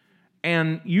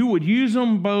 And you would use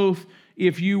them both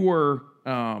if you were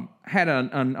had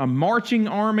a marching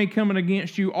army coming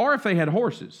against you, or if they had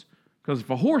horses. Because if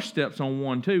a horse steps on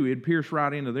one too, it'd pierce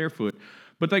right into their foot.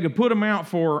 But they could put them out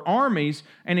for armies,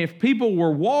 and if people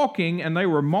were walking and they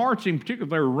were marching, particularly if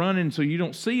they were running so you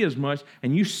don't see as much,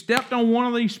 and you stepped on one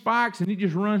of these spikes and it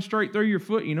just runs straight through your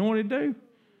foot, you know what it'd do?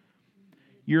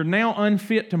 You're now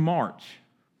unfit to march.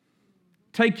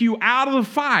 Take you out of the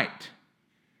fight.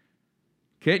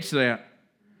 Catch that.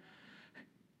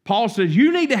 Paul says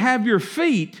you need to have your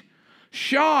feet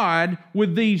shod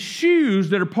with these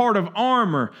shoes that are part of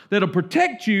armor that'll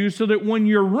protect you so that when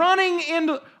you're running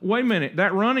into... Wait a minute,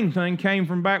 that running thing came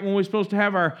from back when we were supposed to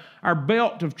have our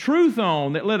belt of truth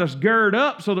on that let us gird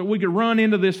up so that we could run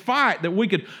into this fight, that we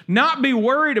could not be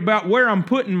worried about where I'm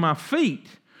putting my feet,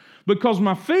 because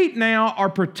my feet now are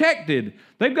protected.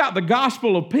 They've got the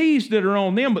gospel of peace that are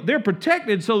on them, but they're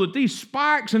protected so that these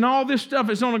spikes and all this stuff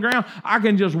that's on the ground, I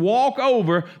can just walk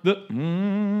over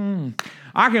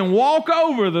I can walk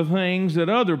over the things that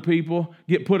other people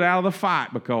get put out of the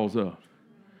fight because of.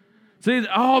 See,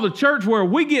 the church where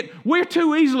we're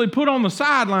too easily put on the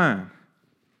sideline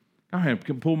I have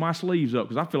to pull my sleeves up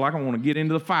because I feel like I want to get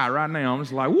into the fight right now. I'm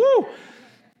just like, woo!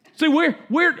 See,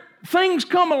 we're things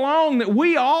come along that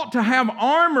we ought to have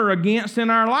armor against in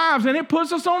our lives, and it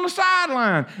puts us on the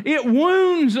sideline. It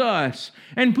wounds us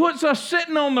and puts us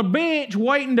sitting on the bench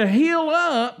waiting to heal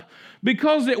up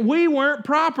because that we weren't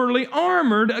properly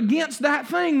armored against that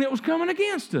thing that was coming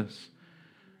against us.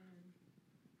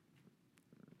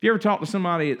 If you ever talk to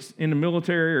somebody that's in the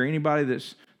military or anybody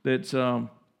that's done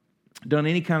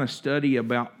any kind of study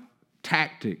about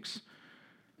tactics,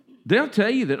 they'll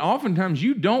tell you that oftentimes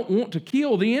you don't want to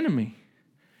kill the enemy.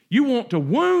 You want to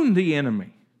wound the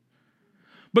enemy.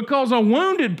 Because a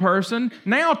wounded person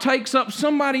now takes up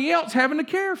somebody else having to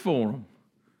care for them.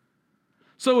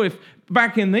 So if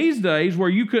back in these days where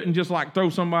you couldn't just like throw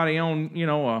somebody on,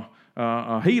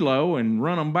 a helo and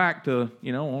run them back to,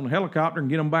 on a helicopter and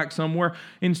get them back somewhere.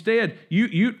 Instead,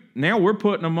 now we're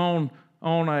putting them on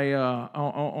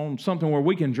something where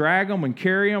we can drag them and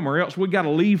carry them, or else we got to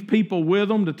leave people with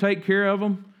them to take care of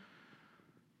them.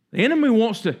 The enemy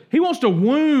wants to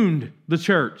wound the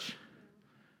church.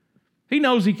 He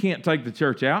knows he can't take the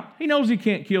church out. He knows he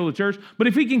can't kill the church. But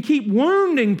if he can keep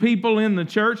wounding people in the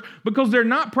church because they're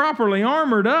not properly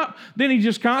armored up, then he's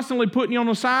just constantly putting you on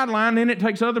the sideline, and it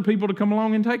takes other people to come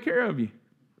along and take care of you.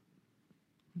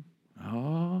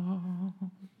 Oh.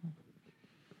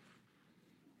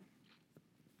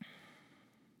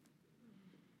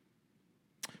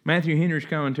 Matthew Henry's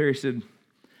commentary said,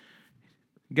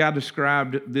 God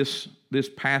described this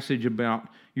passage about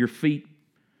your feet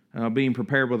being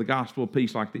prepared with the gospel of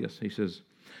peace like this. He says,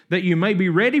 that you may be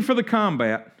ready for the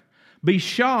combat, be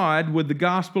shod with the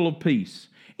gospel of peace.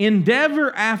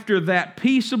 Endeavor after that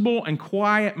peaceable and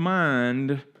quiet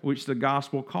mind which the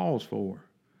gospel calls for.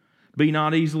 Be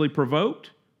not easily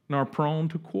provoked, nor prone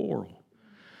to quarrel,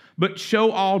 but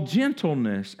show all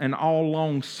gentleness and all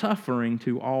long suffering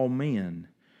to all men.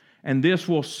 And this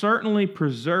will certainly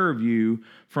preserve you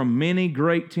from many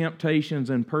great temptations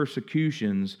and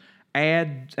persecutions,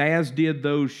 as did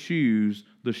those shoes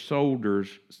the soldiers.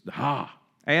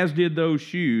 As did those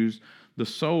shoes the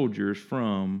soldiers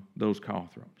from those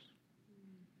Cothropes.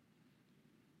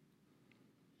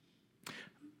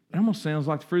 It almost sounds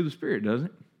like the fruit of the Spirit, doesn't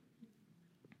it?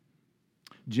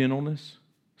 Gentleness,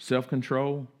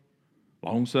 self-control,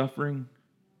 long-suffering.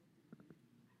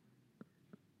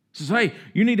 It says, hey,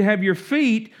 you need to have your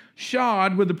feet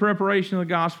shod with the preparation of the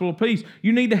gospel of peace.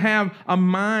 You need to have a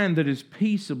mind that is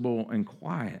peaceable and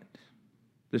quiet,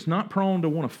 that's not prone to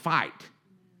want to fight.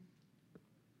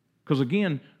 Because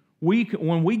again,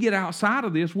 when we get outside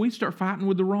of this, we start fighting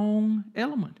with the wrong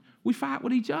element. We fight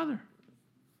with each other.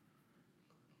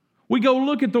 We go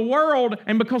look at the world,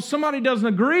 and because somebody doesn't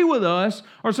agree with us,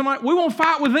 or we won't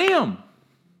fight with them.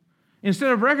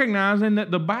 Instead of recognizing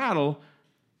that the battle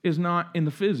is not in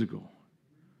the physical.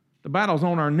 The battle's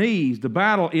on our knees. The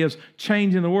battle is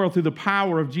changing the world through the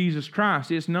power of Jesus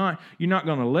Christ. You're not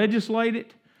going to legislate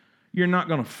it. You're not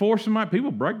going to force somebody.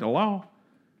 People break the law.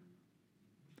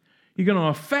 You're going to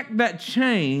affect that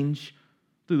change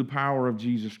through the power of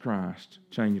Jesus Christ,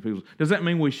 changing people. Does that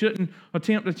mean we shouldn't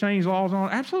attempt to change laws on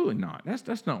it? Absolutely not.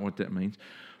 That's not what that means.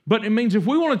 But it means if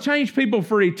we want to change people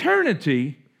for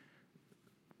eternity,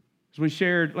 as we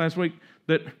shared last week,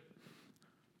 that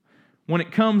when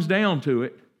it comes down to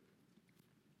it,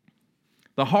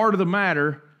 the heart of the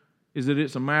matter is that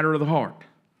it's a matter of the heart.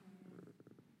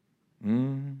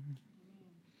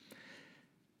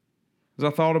 As I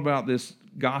thought about this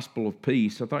gospel of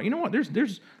peace, I thought, you know what?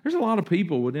 There's a lot of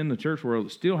people within the church world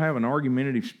that still have an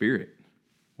argumentative spirit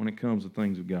when it comes to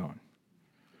things of God.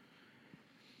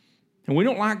 And we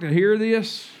don't like to hear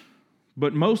this,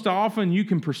 but most often you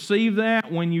can perceive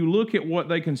that when you look at what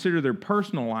they consider their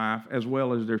personal life as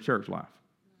well as their church life.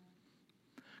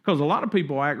 Because a lot of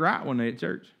people act right when they're at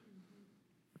church.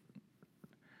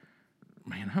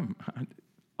 Man,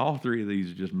 all three of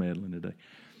these are just meddling today.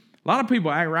 A lot of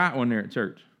people act right when they're at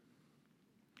church.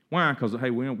 Why? Because, hey,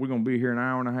 we're going to be here an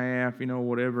hour and a half,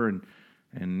 whatever,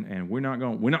 and we're not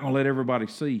going to let everybody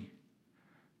see.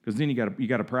 Because then you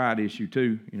got a pride issue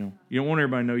too. You don't want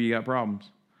everybody to know you got problems.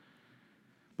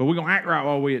 But we're going to act right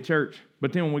while we're at church.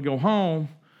 But then when we go home,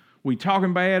 we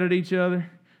talking bad at each other.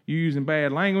 You using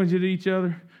bad language at each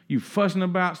other. You fussing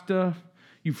about stuff.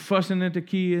 You fussing at the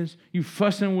kids. You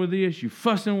fussing with this. You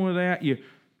fussing with that.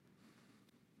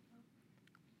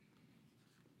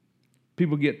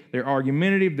 People they're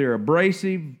argumentative. They're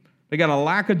abrasive. They got a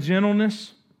lack of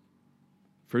gentleness.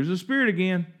 Fruit of the Spirit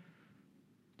again.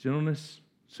 Gentleness,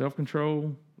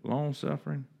 self-control,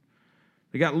 long-suffering.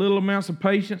 They got little amounts of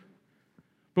patience.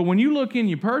 But when you look in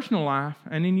your personal life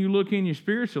and then you look in your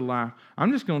spiritual life,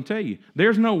 I'm just going to tell you,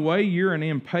 there's no way you're an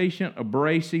impatient,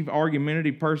 abrasive,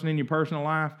 argumentative person in your personal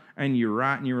life and you're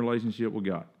right in your relationship with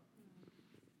God.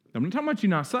 I'm not talking about you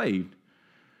not saved.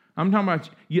 I'm talking about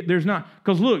there's not,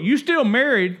 because look, you still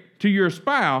married to your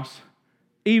spouse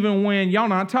even when y'all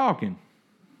not talking.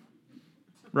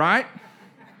 Right?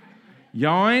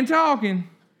 Y'all ain't talking.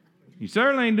 You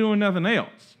certainly ain't doing nothing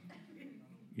else.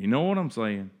 You know what I'm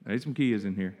saying? There's some kids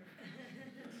in here.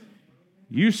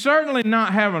 You certainly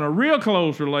not having a real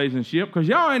close relationship because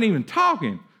y'all ain't even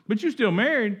talking, but you still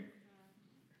married.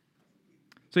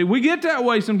 See, we get that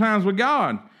way sometimes with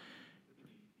God.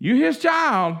 You His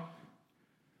child,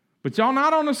 but y'all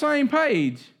not on the same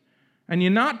page, and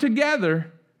you're not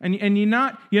together, and you're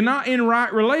not in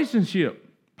right relationship.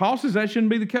 Paul says that shouldn't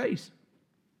be the case.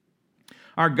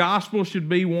 Our gospel should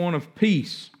be one of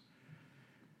peace.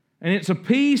 And it's a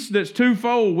peace that's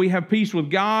twofold. We have peace with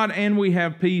God and we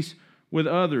have peace with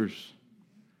others.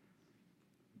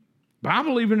 The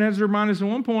Bible even has to remind us at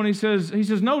one point, he says,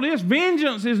 know this,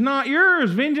 vengeance is not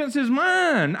yours, vengeance is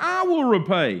mine. I will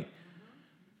repay.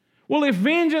 Well, if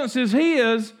vengeance is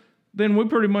His, then we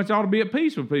pretty much ought to be at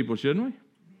peace with people, shouldn't we?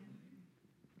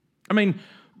 I mean,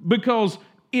 because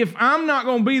if I'm not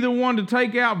going to be the one to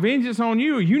take out vengeance on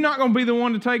you, you're not going to be the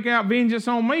one to take out vengeance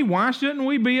on me, why shouldn't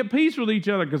we be at peace with each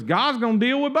other? Because God's going to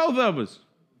deal with both of us.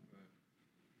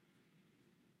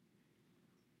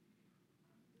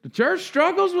 The church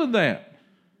struggles with that.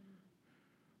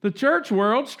 The church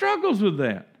world struggles with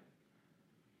that.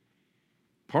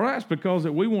 Part of that's because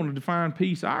that we want to define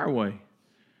peace our way.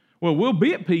 Well, we'll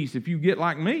be at peace if you get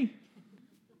like me.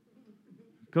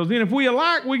 Because then if we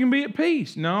alike, we can be at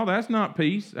peace. No, that's not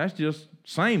peace. That's just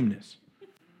sameness.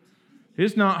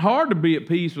 It's not hard to be at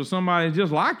peace with somebody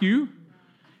just like you.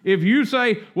 If you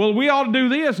say, well, we ought to do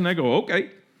this, and they go,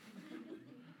 okay.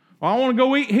 Well, I want to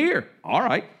go eat here. All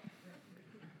right.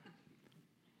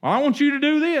 Well, I want you to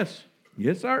do this.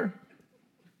 Yes, sir.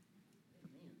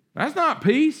 That's not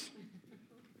peace.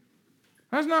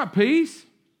 That's not peace.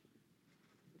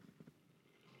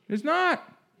 It's not.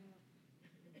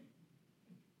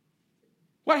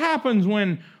 What happens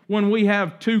when we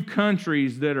have two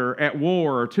countries that are at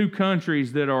war or two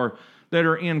countries that are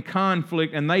in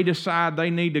conflict and they decide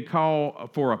they need to call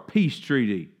for a peace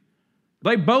treaty?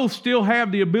 They both still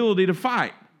have the ability to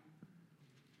fight.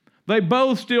 They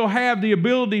both still have the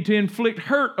ability to inflict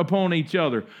hurt upon each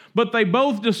other. But they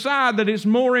both decide that it's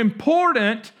more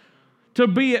important to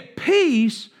be at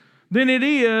peace than it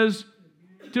is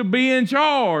to be in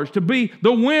charge, to be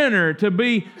the winner, to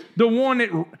be the one that...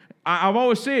 I've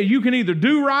always said you can either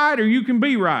do right or you can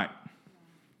be right.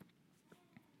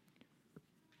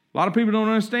 A lot of people don't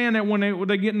understand that when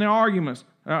they get in their arguments.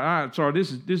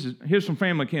 Here's some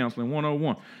family counseling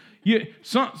 101.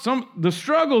 The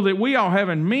struggle that we all have,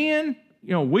 and men,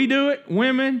 we do it,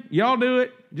 women, y'all do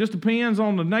it. Just depends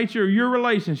on the nature of your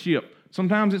relationship.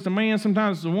 Sometimes it's a man,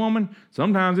 sometimes it's a woman,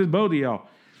 sometimes it's both of y'all.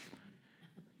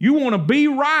 You want to be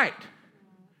right.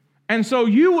 And so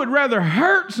you would rather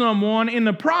hurt someone in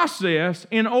the process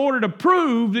in order to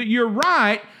prove that you're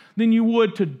right than you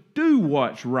would to do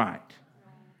what's right.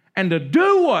 And to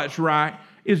do what's right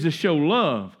is to show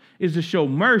love, is to show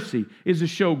mercy, is to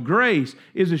show grace,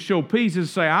 is to show peace, is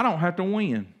to say, I don't have to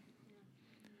win.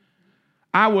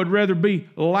 I would rather be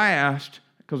last,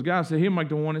 because God said He'll make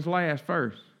the one that's last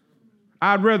first.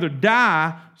 I'd rather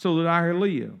die so that I can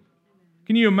live.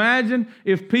 Can you imagine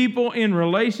if people in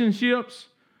relationships...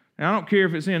 And I don't care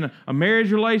if it's in a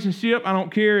marriage relationship. I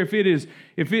don't care if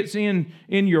it's in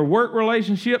your work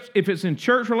relationships, if it's in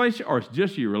church relationships, or it's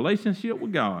just your relationship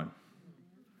with God.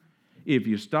 If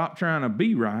you stop trying to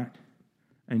be right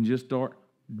and just start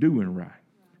doing right.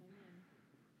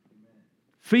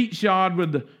 Feet shod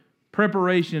with the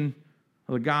preparation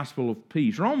of the gospel of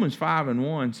peace. Romans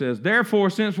 5:1 says, therefore,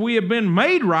 since we have been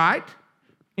made right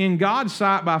in God's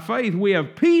sight by faith, we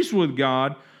have peace with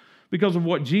God because of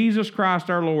what Jesus Christ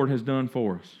our Lord has done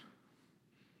for us.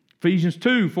 Ephesians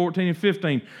 2:14 and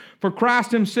 15. For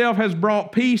Christ Himself has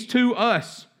brought peace to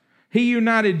us. He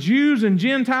united Jews and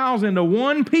Gentiles into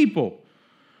one people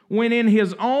when in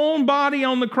His own body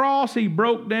on the cross He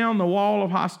broke down the wall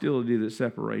of hostility that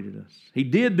separated us. He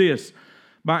did this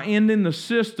by ending the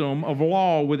system of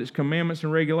law with its commandments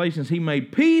and regulations. He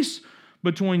made peace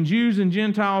between Jews and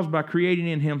Gentiles by creating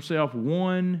in Himself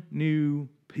one new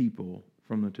people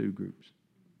from the two groups.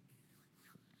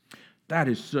 That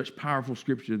is such powerful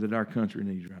scripture that our country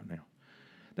needs right now,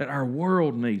 that our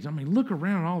world needs. I mean, look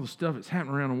around at all the stuff that's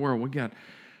happening around the world.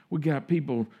 We got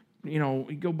people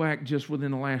You go back just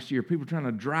within the last year, people trying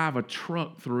to drive a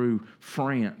truck through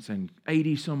France and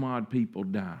 80 some odd people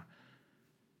die.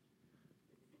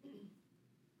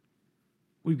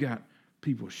 We've got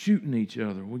people shooting each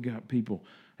other. We got people,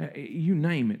 you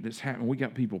name it, that's happening. We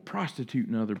got people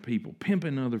prostituting other people,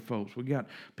 pimping other folks. We got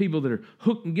people that are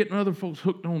getting other folks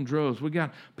hooked on drugs. We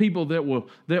got people that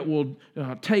will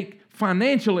take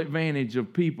financial advantage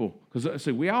of people. Because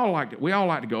we all like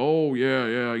to go, oh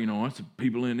yeah, that's the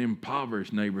people in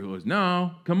impoverished neighborhoods.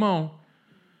 No, come on.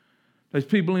 There's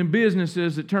people in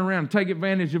businesses that turn around and take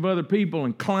advantage of other people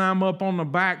and climb up on the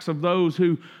backs of those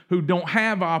who don't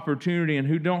have opportunity and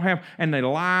who don't have, and they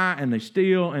lie and they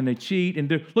steal and they cheat and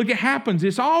do. Look, it happens.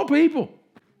 It's all people.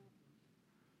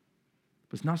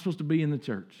 But it's not supposed to be in the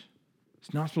church.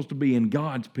 It's not supposed to be in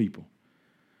God's people.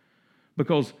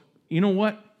 Because, you know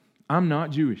what? I'm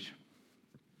not Jewish.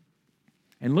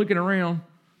 And looking around,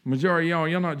 the majority of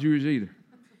y'all not Jewish either.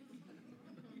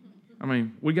 I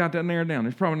mean, we got that narrowed down.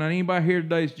 There's probably not anybody here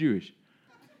today that's Jewish.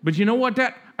 But you know what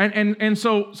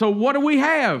so what do we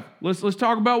have? Let's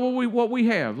talk about what we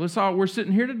have. We're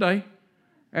sitting here today,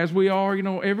 as we are,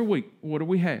 every week. What do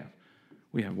we have?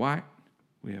 We have white,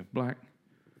 we have black.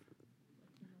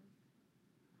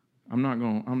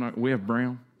 We have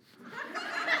brown.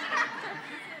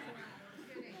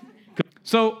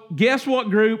 So guess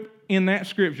what group in that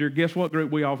scripture, guess what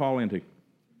group we all fall into?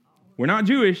 We're not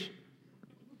Jewish.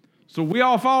 So we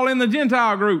all fall in the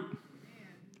Gentile group,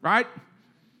 right?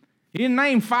 He didn't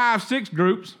name 5, 6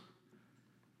 groups.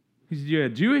 He said, "You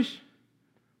had Jewish."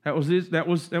 That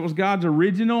was God's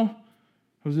original.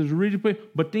 It was his original plan.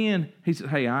 But then he said,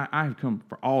 "Hey, I have come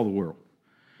for all the world."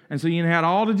 And so you had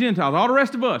all the Gentiles, all the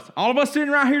rest of us, all of us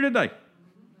sitting right here today.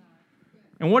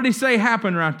 And what did he say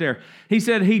happened right there? He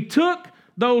said he took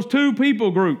those 2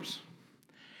 people groups.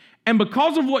 And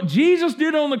because of what Jesus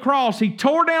did on the cross, he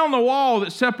tore down the wall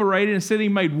that separated and said he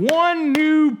made one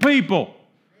new people.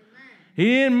 Amen. He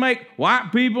didn't make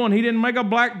white people, and he didn't make a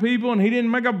black people, and he didn't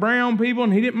make a brown people,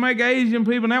 and he didn't make Asian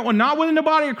people. And that one, not within the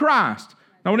body of Christ.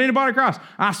 Not within the body of Christ.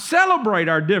 I celebrate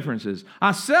our differences.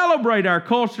 I celebrate our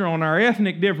cultural and our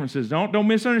ethnic differences. Don't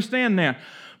misunderstand that.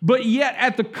 But yet,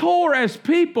 at the core as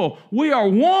people, we are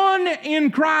one in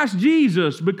Christ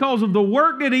Jesus because of the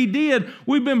work that he did.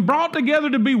 We've been brought together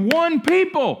to be one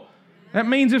people. That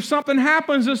means if something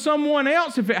happens to someone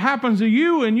else, if it happens to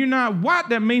you and you're not white,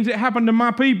 that means it happened to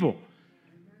my people.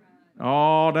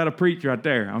 Oh, that'll preach right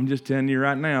there. I'm just telling you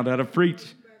right now, that'll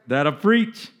preach. That'll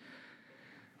preach.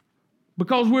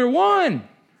 Because we're one.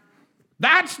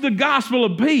 That's the gospel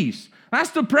of peace.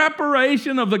 That's the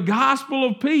preparation of the gospel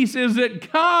of peace, is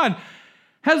that God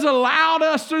has allowed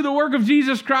us through the work of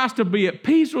Jesus Christ to be at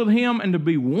peace with him and to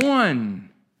be one.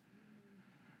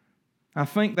 I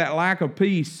think that lack of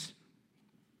peace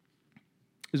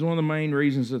is one of the main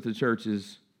reasons that the church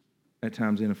is at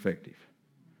times ineffective.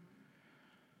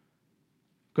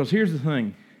 Because here's the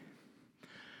thing.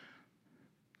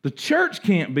 The church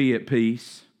can't be at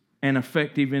peace and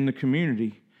effective in the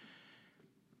community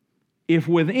if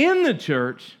within the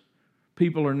church,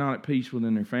 people are not at peace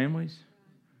within their families,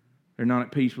 they're not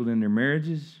at peace within their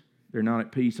marriages, they're not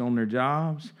at peace on their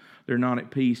jobs, they're not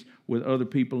at peace with other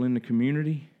people in the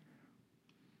community.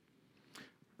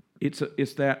 It's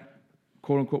that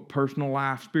quote-unquote personal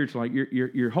life, spiritual life.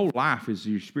 Your whole life is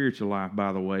your spiritual life,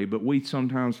 by the way, but we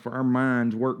sometimes, for our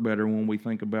minds, work better when we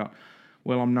think about,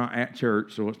 well, I'm not at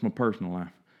church, so it's my personal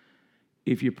life.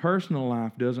 If your personal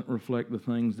life doesn't reflect the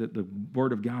things that the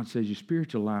Word of God says your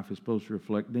spiritual life is supposed to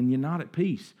reflect, then you're not at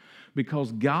peace.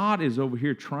 Because God is over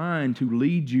here trying to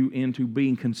lead you into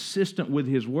being consistent with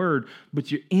His Word,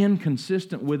 but you're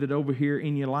inconsistent with it over here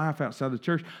in your life outside the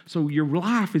church. So your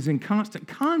life is in constant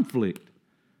conflict.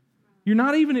 You're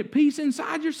not even at peace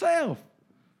inside yourself.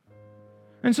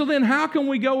 And so then how can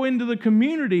we go into the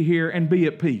community here and be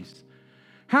at peace?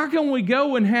 How can we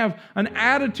go and have an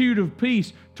attitude of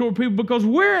peace toward people? Because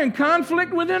we're in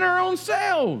conflict within our own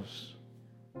selves.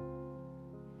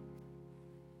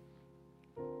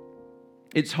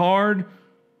 It's hard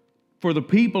for the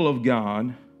people of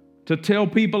God to tell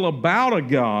people about a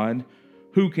God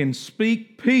who can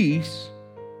speak peace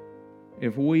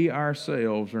if we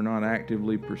ourselves are not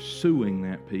actively pursuing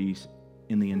that peace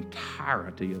in the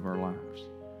entirety of our lives.